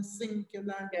 rather than a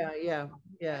singular. Yeah.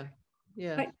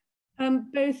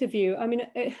 Both of you, I mean,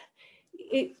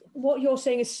 what you're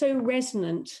saying is so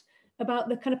resonant about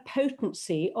the kind of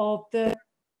potency of the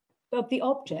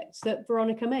objects that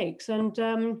Veronica makes. And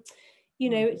you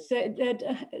know, it's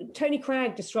Tony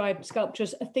Cragg described sculpture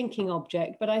as a thinking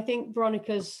object, but I think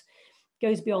Veronica's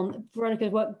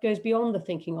work goes beyond the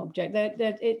thinking object.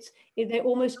 They're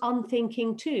almost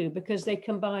unthinking too, because they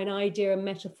combine idea and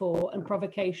metaphor and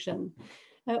provocation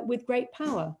with great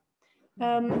power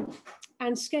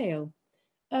and scale.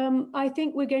 I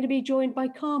think we're going to be joined by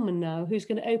Carmen now, who's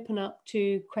going to open up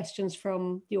to questions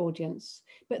from the audience.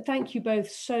 But thank you both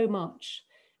so much.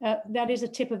 That is a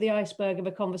tip of the iceberg of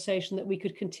a conversation that we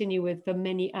could continue with for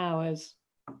many hours.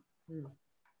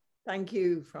 Thank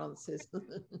you, Francis.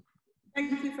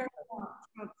 Thank you very much,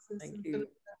 Francis. Thank you.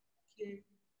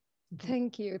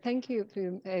 Thank you. Thank you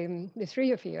to the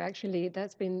three of you. Actually,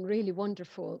 that's been really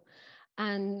wonderful.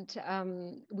 And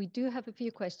we do have a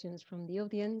few questions from the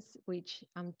audience, which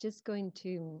I'm just going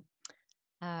to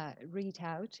read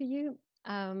out to you.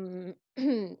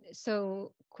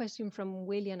 So question from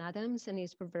William Adams, and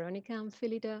it's for Veronica and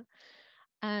Phyllida.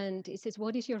 And it says,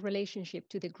 what is your relationship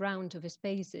to the ground of the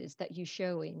spaces that you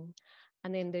show in?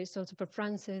 And then there's also for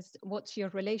Frances, what's your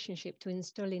relationship to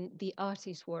installing the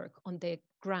artist's work on the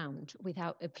ground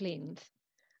without a plinth?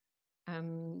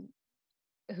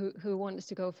 Who wants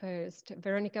to go first?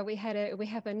 Veronica, we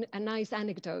have a nice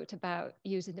anecdote about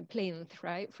using the plinth,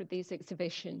 right, for this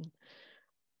exhibition.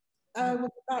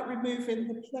 About removing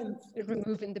the plinth.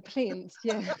 Removing the plinth,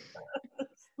 yeah.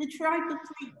 We tried the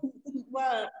plinth, it didn't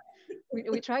work.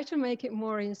 We tried to make it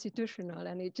more institutional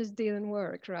and it just didn't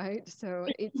work, right? So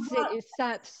it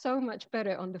sat so much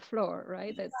better on the floor,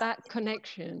 right? That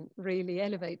connection really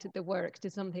elevated the work to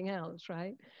something else,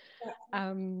 right?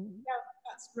 Yeah,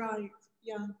 that's right,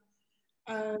 yeah.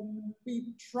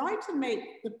 We tried to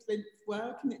make the plinth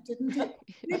work and it didn't.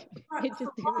 It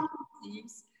just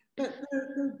didn't. But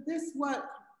this work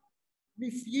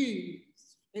refused.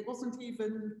 It wasn't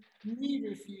even me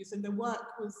refusing, the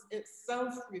work was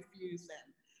itself refusing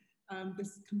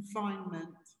this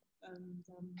confinement.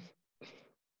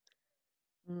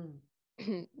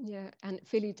 And, yeah, and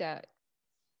Phyllida,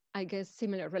 I guess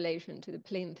similar relation to the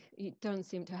plinth. You don't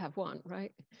seem to have one,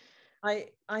 right?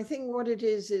 I think what it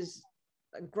is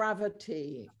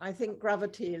gravity. I think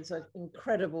gravity is an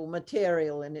incredible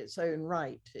material in its own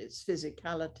right, its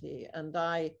physicality, and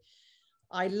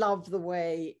I love the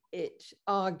way it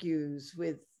argues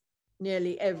with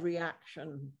nearly every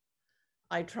action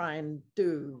I try and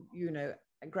do. You know,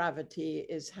 gravity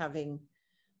is having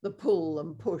the pull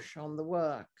and push on the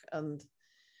work, and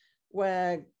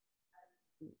where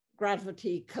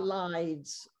gravity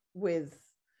collides with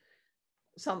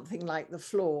something like the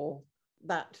floor,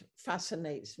 that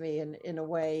fascinates me. And in a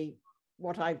way,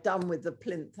 what I've done with the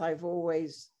plinth, I've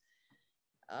always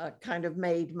kind of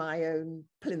made my own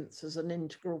plinths as an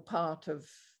integral part of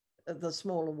the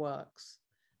smaller works,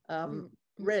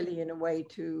 really in a way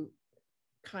to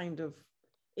kind of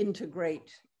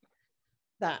integrate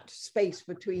that space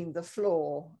between the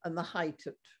floor and the height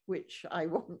at which I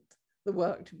want the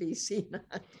work to be seen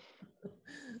at.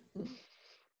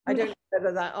 I don't know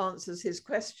whether that answers his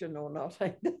question or not.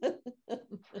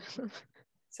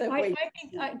 So I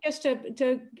think just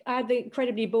to add the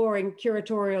incredibly boring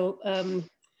curatorial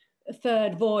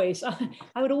third voice,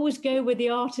 I would always go with the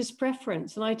artist's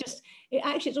preference. And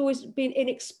it's always been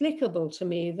inexplicable to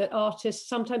me that artists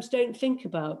sometimes don't think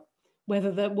about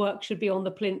whether the work should be on the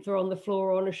plinth or on the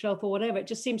floor or on a shelf or whatever. It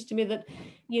just seems to me that,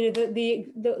 you know,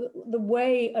 the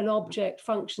way an object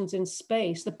functions in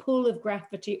space, the pull of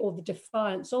gravity or the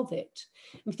defiance of it.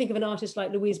 And think of an artist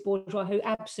like Louise Bourgeois, who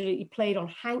absolutely played on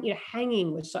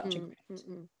hanging with such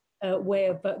a way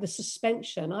of the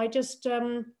suspension. I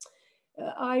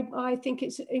think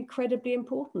it's incredibly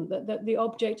important that the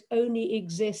object only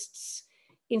exists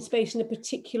in space in a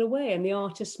particular way, and the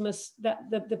artist must,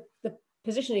 the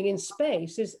positioning in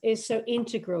space is so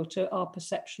integral to our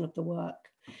perception of the work.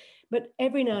 But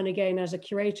every now and again, as a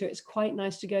curator, it's quite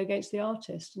nice to go against the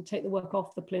artist and take the work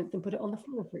off the plinth and put it on the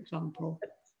floor, for example.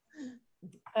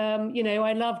 You know,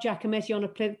 I love Giacometti on a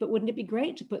plinth, but wouldn't it be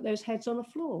great to put those heads on the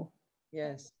floor?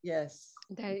 Yes, yes.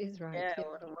 That is right. Yeah,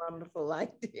 what a wonderful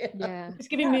idea. Yeah. It's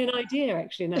giving me an idea,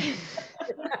 actually, now.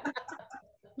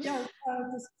 yeah,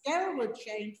 the scale would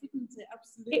change, wouldn't it?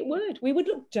 Absolutely. It would. We would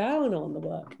look down on the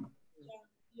work.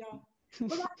 Yeah.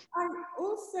 Well, I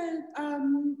also,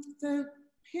 the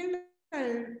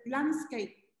pillow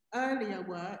landscape earlier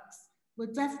works were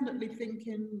definitely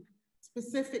thinking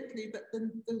specifically that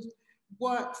the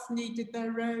works needed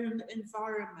their own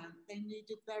environment. They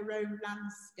needed their own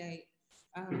landscape.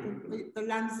 The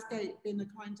landscape being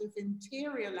a kind of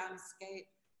interior landscape,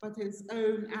 but its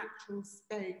own actual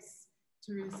space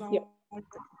to resolve. Yep.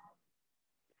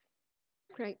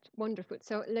 Great, wonderful.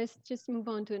 So let's just move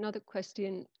on to another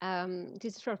question.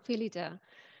 This is from Phyllida.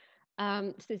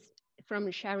 This is from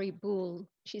Shari Bull.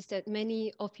 She said,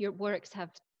 many of your works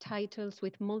have titles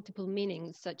with multiple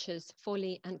meanings, such as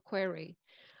folly and query.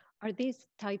 Are these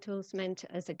titles meant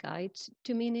as a guide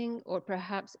to meaning, or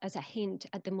perhaps as a hint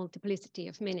at the multiplicity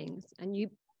of meanings? And you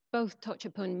both touch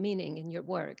upon meaning in your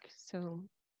work, so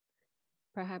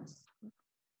perhaps.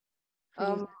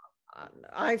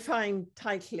 I find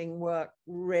titling work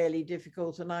really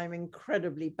difficult, and I'm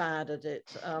incredibly bad at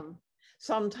it.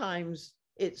 Sometimes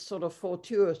it's sort of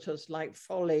fortuitous, like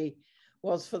Folly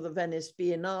was for the Venice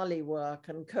Biennale work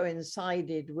and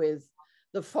coincided with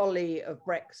the folly of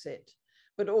Brexit,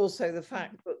 but also the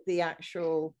fact that the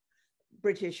actual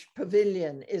British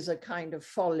pavilion is a kind of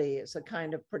folly, it's a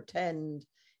kind of pretend,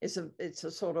 it's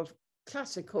a sort of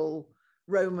classical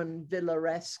Roman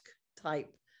villa-esque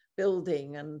type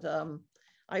building. And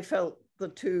I felt the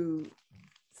two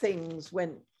things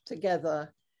went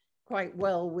together quite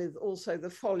well with also the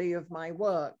folly of my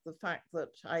work, the fact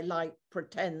that I like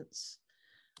pretense,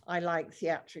 I like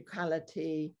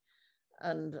theatricality,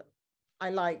 and I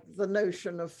like the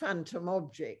notion of phantom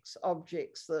objects,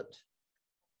 objects that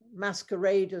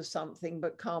masquerade as something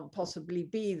but can't possibly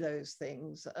be those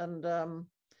things. And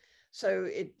so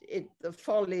the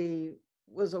folly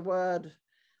was a word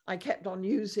I kept on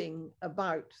using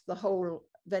about the whole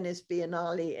Venice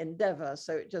Biennale endeavor,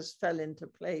 so it just fell into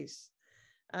place.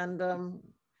 And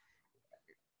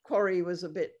Quarry was a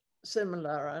bit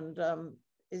similar. And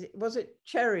was it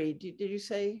Cherry? Did you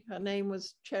say her name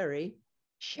was Cherry?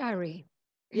 Sherry.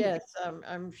 Yes,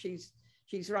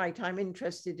 she's right. I'm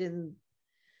interested in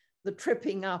the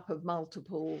tripping up of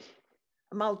multiple,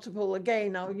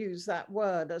 again, I'll use that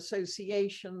word,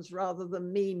 associations rather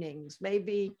than meanings.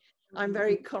 Maybe I'm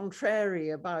very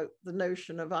contrary about the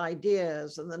notion of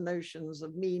ideas and the notions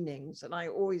of meanings, and I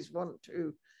always want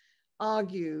to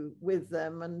argue with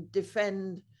them and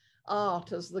defend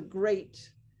art as the great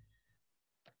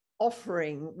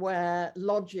offering where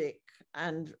logic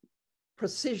and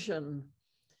precision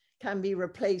can be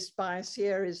replaced by a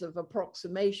series of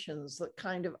approximations that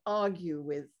kind of argue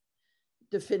with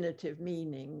definitive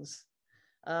meanings.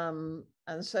 And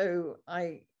so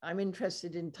I'm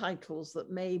interested in titles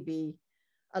that maybe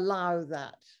allow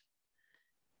that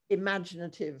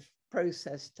imaginative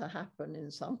process to happen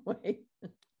in some way.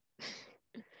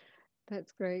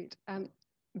 That's great.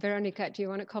 Veronica, do you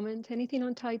want to comment anything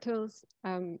on titles?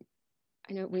 I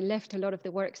know we left a lot of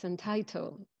the works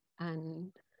untitled,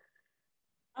 and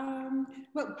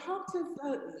well, part of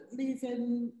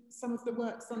leaving some of the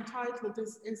works untitled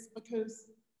is because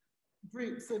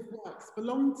groups of works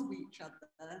belong to each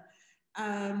other.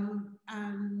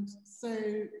 And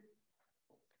so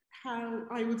how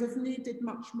I would have needed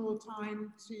much more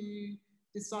time to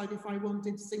decide if I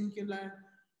wanted singular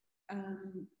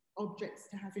objects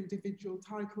to have individual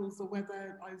titles or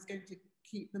whether I was going to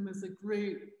keep them as a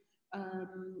group.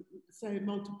 So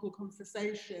multiple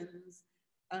conversations,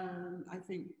 I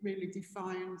think really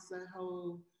defines the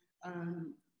whole,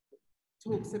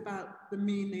 talks about the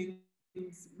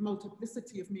meanings,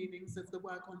 multiplicity of meanings of the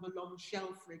work on the long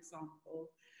shelf, for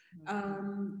example.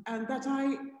 And that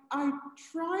I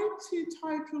try to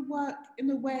title work in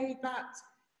a way that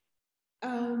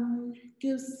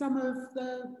gives some of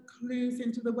the clues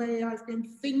into the way I've been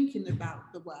thinking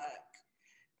about the work.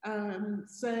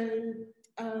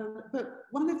 But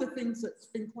one of the things that's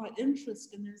been quite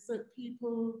interesting is that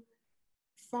people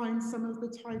find some of the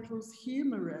titles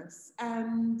humorous.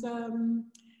 And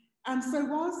so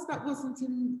whilst that wasn't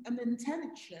an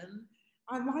intention,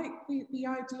 I like the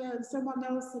idea, someone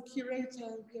else, a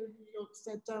curator here in New York,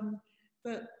 said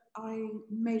that I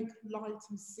make light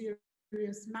of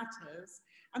serious matters.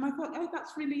 And I thought, oh,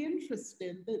 that's really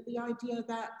interesting, the idea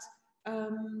that,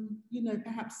 you know,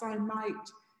 perhaps I might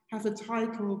have a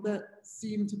title that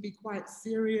seemed to be quite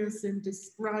serious in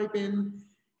describing,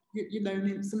 you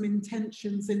know, some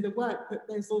intentions in the work, but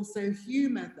there's also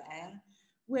humor there,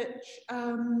 which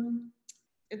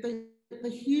the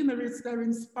humor is there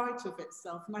in spite of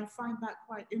itself. And I find that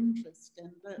quite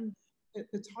interesting, that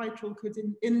the title could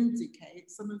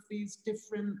indicate some of these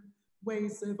different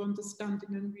ways of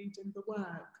understanding and reading the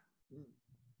work.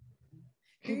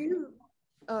 Do you,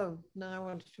 oh, now I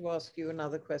wanted to ask you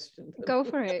another question. Go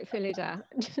for it, Phyllida.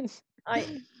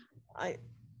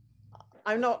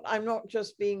 I'm not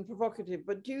just being provocative,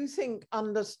 but do you think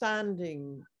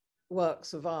understanding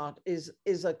works of art is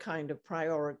a kind of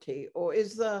priority, or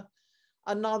is there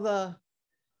another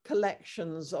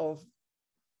collections of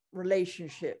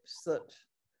relationships that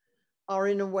are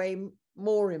in a way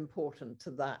more important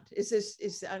to that? Is this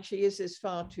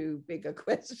far too big a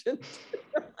question?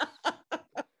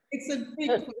 It's a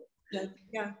big question,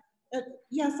 yeah.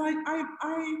 Yes,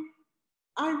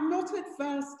 I'm not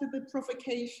adverse to the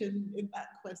provocation in that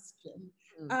question.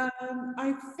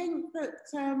 I think that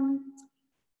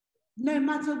no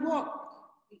matter what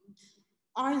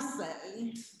I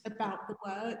say about the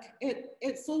work,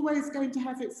 it's always going to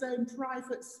have its own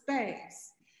private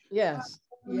space. Yes,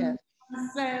 yes.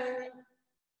 So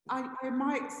I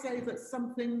might say that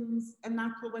something's an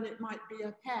apple when it might be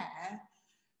a pear,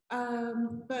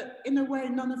 but in a way,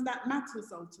 none of that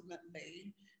matters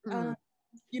ultimately.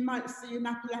 You might see an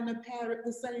apple and a pear at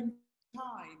the same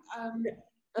time.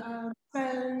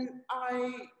 So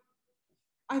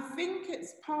I think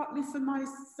it's partly for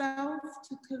myself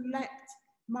to collect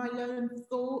my own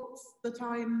thoughts, that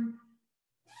I'm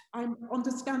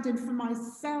understanding for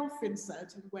myself in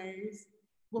certain ways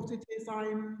what it is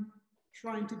I'm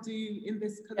trying to do in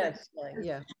this collective.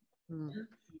 Yes,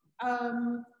 yeah.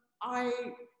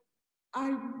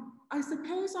 I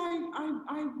suppose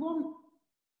I want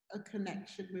a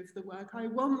connection with the work.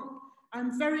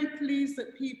 I'm very pleased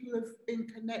that people have been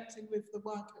connecting with the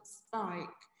work at Spike.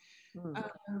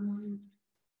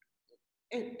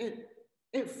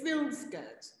 It feels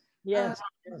good. Yes,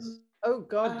 yes. Oh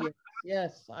God, yes,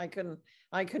 yes. I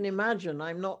can imagine.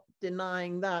 I'm not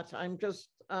denying that. I'm just,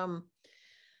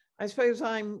 I suppose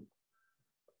I'm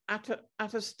at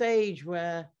a stage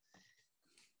where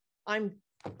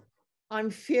I'm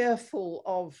fearful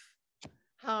of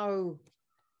how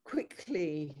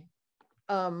quickly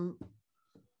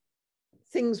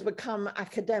things become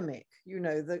academic. You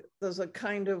know, there's a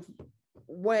kind of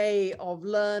way of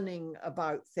learning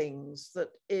about things that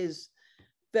is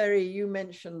very, you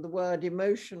mentioned the word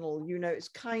emotional, you know, it's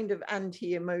kind of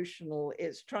anti-emotional.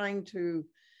 It's trying to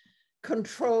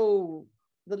control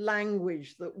the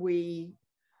language that we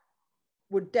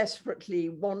would desperately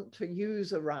want to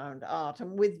use around art,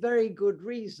 and with very good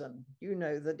reason. You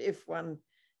know, that if one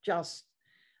just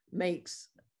makes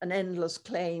an endless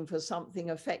claim for something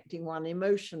affecting one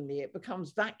emotionally, it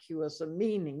becomes vacuous and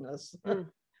meaningless.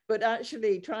 But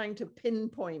actually trying to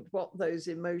pinpoint what those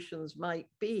emotions might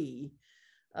be,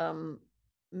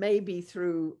 maybe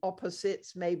through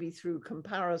opposites, maybe through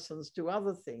comparisons to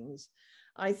other things,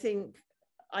 I think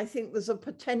there's a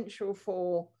potential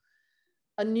for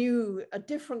a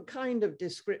different kind of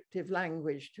descriptive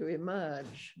language to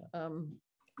emerge.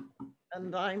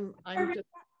 And I'm just...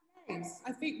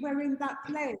 I think we're in that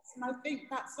place, and I think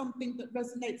that's something that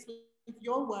resonates with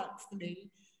your work for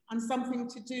me, and something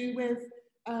to do with,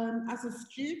 as a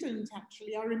student,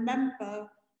 actually, I remember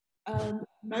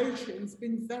emotions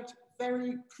being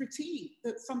very critiqued,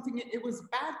 that it was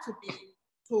bad to be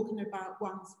talking about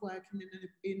one's work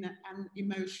in an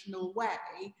emotional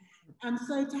way. And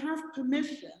so to have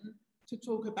permission to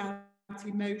talk about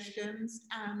emotions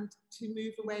and to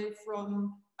move away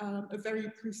from a very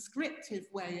prescriptive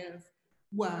way of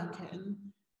working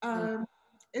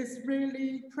is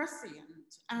really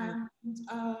prescient. And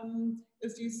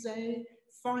as you say,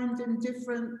 finding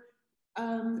different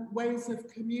ways of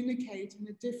communicating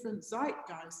a different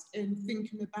zeitgeist in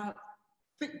thinking about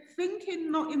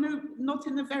thinking not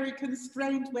in a very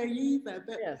constrained way either,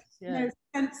 but you know,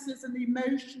 senses and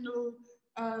emotional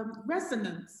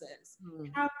resonances.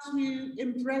 How to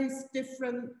embrace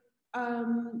different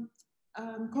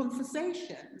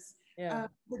conversations,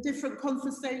 the different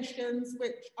conversations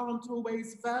which aren't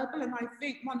always verbal. And I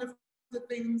think one of the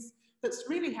things that's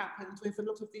really happened with a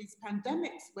lot of these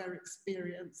pandemics we're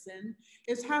experiencing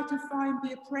is how to find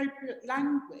the appropriate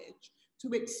language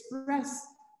to express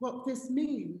what this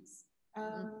means.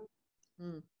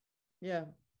 Yeah,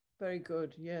 very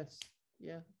good. Yes,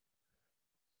 yeah.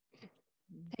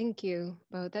 Thank you.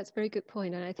 Well, that's a very good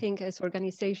point. And I think as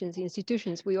organizations,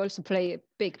 institutions, we also play a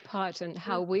big part in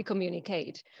how we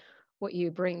communicate what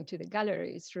you bring to the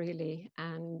galleries, really.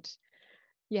 And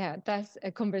yeah, that's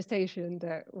a conversation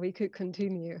that we could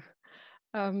continue.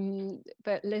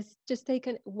 But let's just take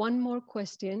one more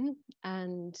question,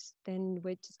 and then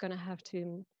we're just going to have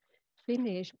to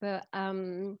finish. But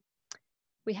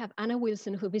we have Anna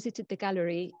Wilson, who visited the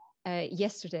gallery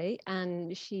yesterday,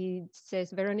 and she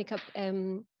says, Veronica,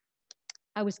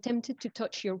 I was tempted to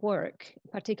touch your work,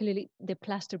 particularly the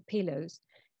plaster pillows.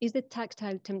 Is the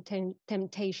tactile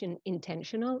temptation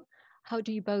intentional? How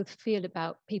do you both feel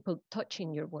about people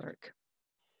touching your work?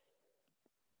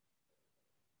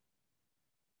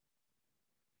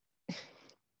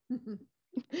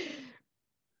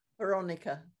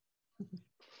 Veronica.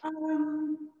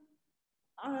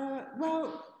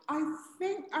 Well, I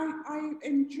think I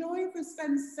enjoy the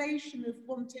sensation of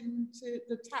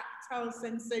the tactile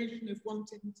sensation of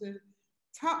wanting to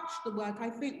touch the work. I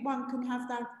think one can have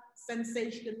that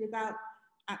sensation without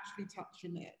actually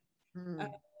touching it.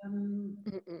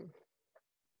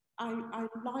 I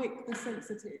like the sense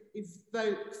that it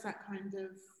evokes that kind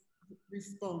of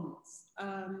response.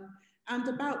 And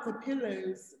about the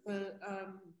pillows,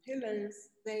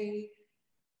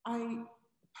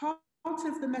 part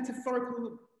of the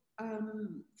metaphorical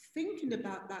thinking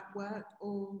about that work,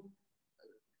 or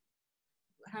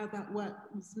how that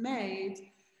work was made,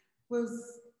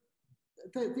 was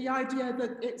the idea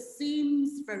that it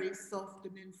seems very soft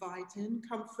and inviting.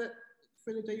 Comfort,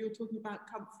 Phyllida, you were talking about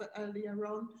comfort earlier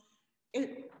on.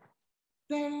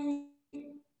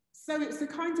 So it's a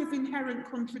kind of inherent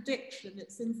contradiction.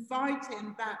 It's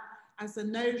inviting that as a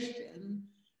notion,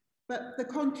 but the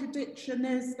contradiction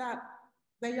is that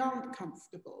they aren't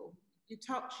comfortable. You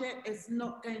touch it, it's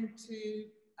not going to,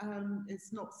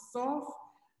 it's not soft,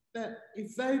 but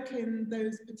evoking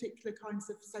those particular kinds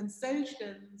of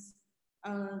sensations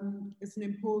is an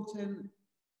important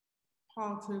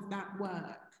part of that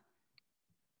work.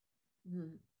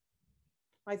 Mm.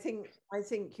 I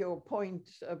think your point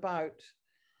about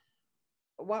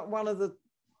one of the,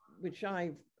 which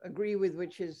I agree with,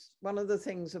 which is one of the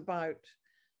things about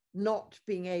not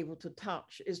being able to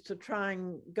touch is to try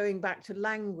and, going back to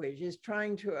language, is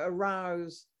trying to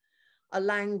arouse a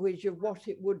language of what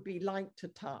it would be like to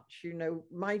touch. You know,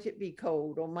 might it be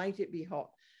cold or might it be hot?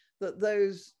 That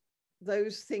those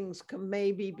things can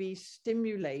maybe be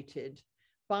stimulated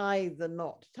by the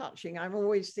not touching. I'm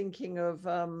always thinking of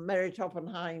Mary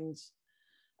Oppenheim's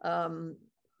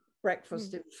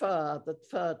Breakfast in Fur, the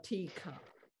fur teacup.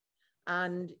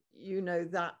 And, you know,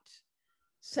 that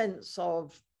sense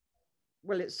of,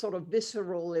 well, it's sort of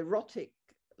visceral, erotic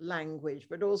language,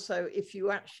 but also if you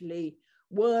actually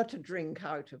were to drink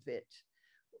out of it,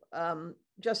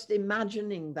 just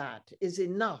imagining that is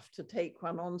enough to take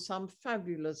one on some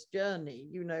fabulous journey.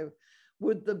 You know,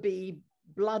 would there be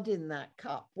blood in that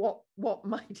cup? What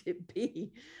might it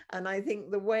be? And I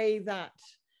think the way that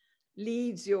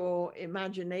leads your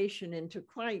imagination into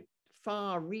quite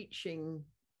far-reaching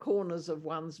corners of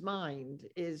one's mind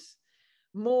is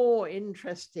more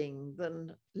interesting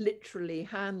than literally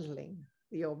handling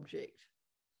the object.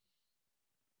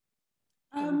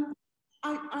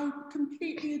 I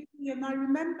completely agree, and I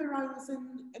remember I was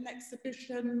in an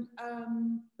exhibition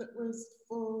that was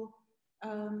for,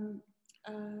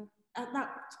 at that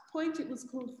point it was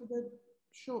called For the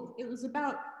Short, it was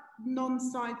about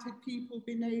non-sighted people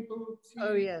being able to...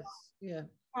 Oh yes, yeah,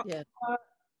 yeah.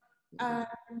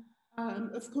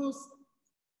 Of course,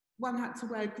 one had to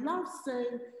wear gloves, so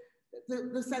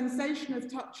the sensation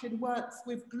of touching works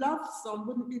with gloves on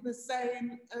wouldn't be the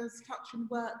same as touching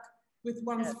work with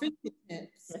one's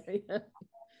fingertips.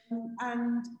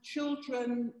 And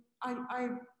children, I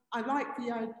like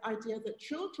the idea that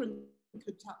children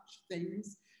could touch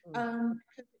things, because it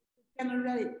could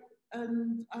generate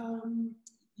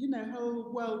you know, a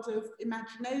whole world of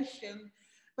imagination.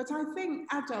 But I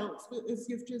think adults, as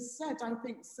you've just said, I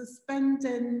think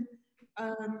suspending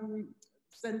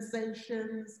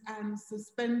sensations and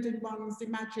suspending one's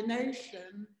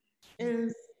imagination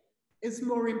is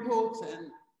more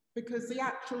important, because the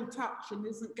actual touching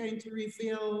isn't going to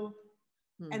reveal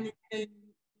anything.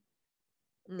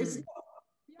 It's not,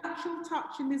 the actual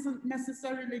touching isn't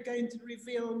necessarily going to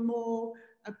reveal more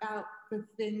about the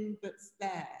thing that's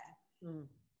there.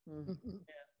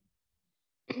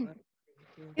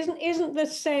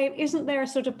 Isn't there a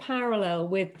sort of parallel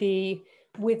with the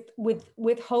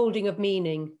withholding of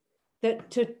meaning, that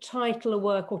to title a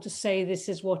work or to say this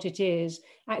is what it is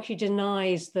actually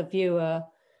denies the viewer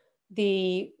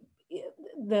the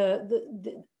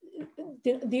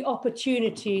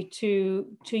opportunity to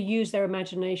use their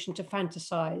imagination, to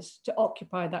fantasize, to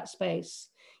occupy that space.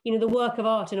 You know, the work of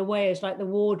art in a way is like the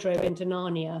wardrobe into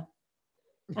Narnia.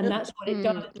 And that's what it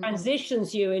does. It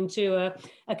transitions you into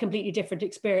a completely different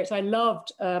experience. I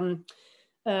loved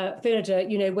Phyllida,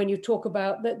 you know, when you talk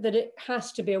about that it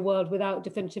has to be a world without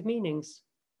definitive meanings.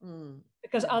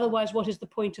 Because otherwise, what is the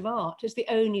point of art? It's the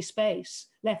only space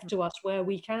left to us where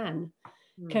we can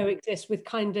coexist with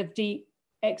kind of deep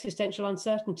existential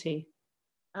uncertainty.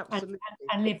 Absolutely.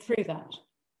 And live through that.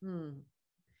 And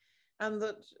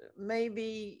that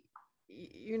maybe,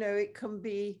 you know, it can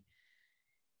be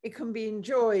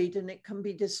enjoyed and it can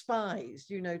be despised.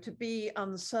 You know, to be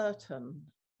uncertain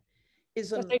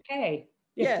isn't... That's okay.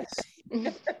 Yes.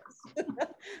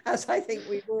 As I think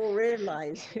we've all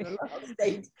realized in the last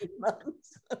 18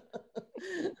 months.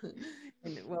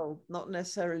 Well, not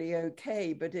necessarily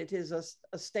okay, but it is a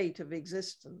state of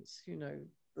existence, you know,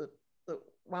 that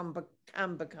one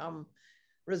can become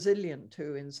resilient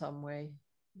to in some way,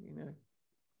 you know.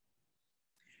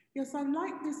 Yes, I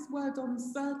like this word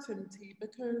uncertainty,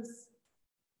 because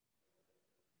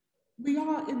we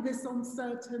are in this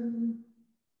uncertain,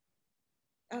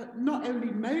 not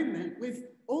only moment, we've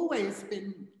always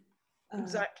been...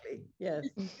 exactly, yes.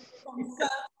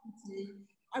 Uncertainty.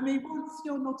 I mean, once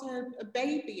you're not a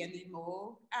baby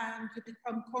anymore and you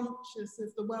become conscious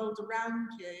of the world around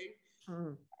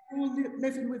you, you're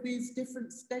living with these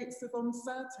different states of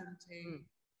uncertainty.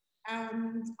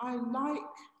 And I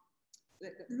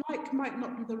like might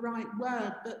not be the right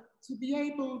word, but to be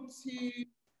able to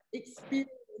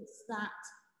experience that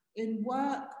in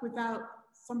work without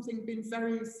something being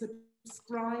very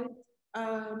subscribed,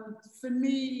 for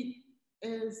me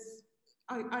is,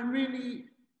 I'm really,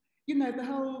 you know, the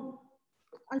whole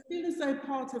I feel as though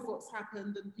part of what's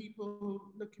happened, and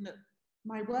people looking at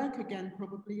my work again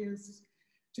probably, is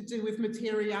to do with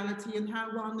materiality and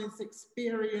how one is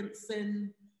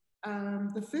experiencing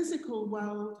the physical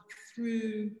world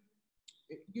through,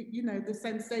 you know, the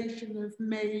sensation of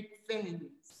made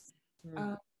things.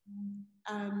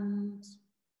 And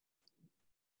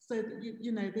so,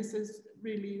 you know, this is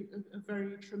really a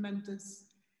very tremendous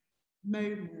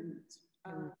moment.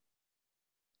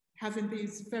 Having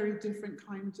these very different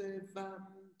kinds of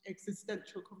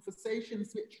existential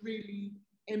conversations, which really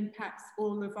impacts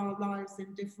all of our lives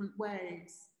in different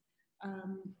ways.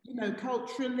 You know,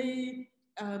 culturally,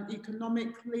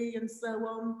 economically, and so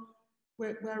on.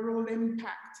 We're all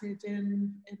impacted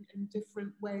in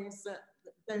different ways that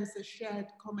there's a shared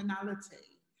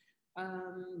commonality.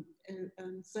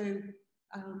 And so,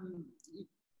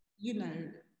 you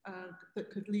know, that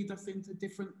could lead us into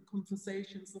different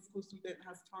conversations. Of course, we don't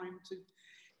have time to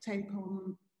take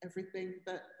on everything,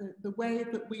 but the way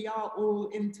that we are all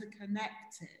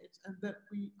interconnected and that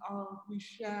we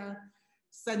share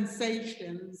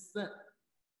sensations that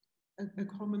are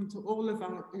common to all of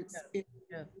our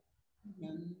experiences.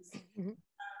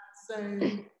 So,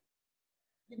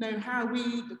 you know,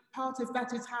 part of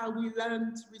that is how we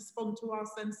learn to respond to our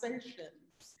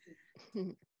sensations.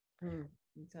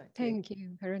 Exactly. Thank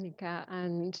you, Veronica.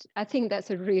 And I think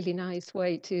that's a really nice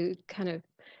way to kind of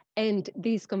end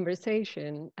this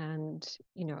conversation, and,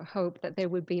 you know, hope that there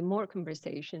will be more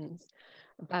conversations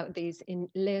about this in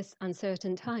less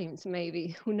uncertain times,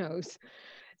 maybe, who knows.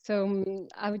 So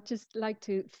I would just like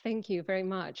to thank you very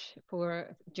much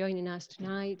for joining us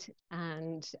tonight,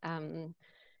 and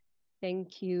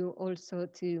thank you also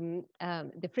to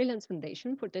the Freelance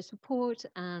Foundation for the support,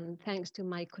 and thanks to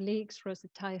my colleagues, Rosa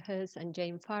Tyne and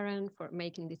Jane Farran, for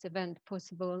making this event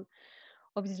possible.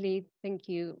 Obviously, thank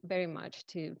you very much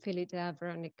to Phyllida,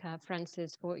 Veronica,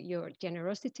 Frances, for your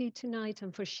generosity tonight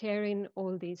and for sharing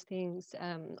all these things,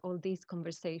 all these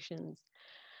conversations.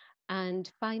 And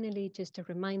finally, just a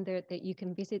reminder that you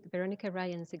can visit Veronica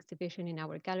Ryan's exhibition in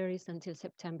our galleries until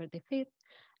September the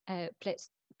 5th.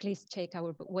 Please check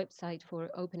our website for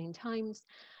opening times,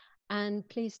 and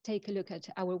please take a look at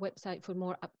our website for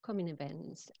more upcoming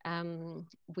events.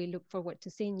 We look forward to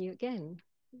seeing you again.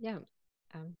 Yeah.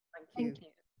 Thank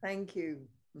you. Thank you.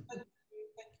 Thank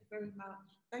you very much.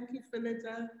 Thank you,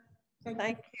 Phyllida.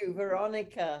 Thank you,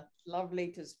 Veronica. Lovely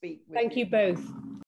to speak with you. Thank you both.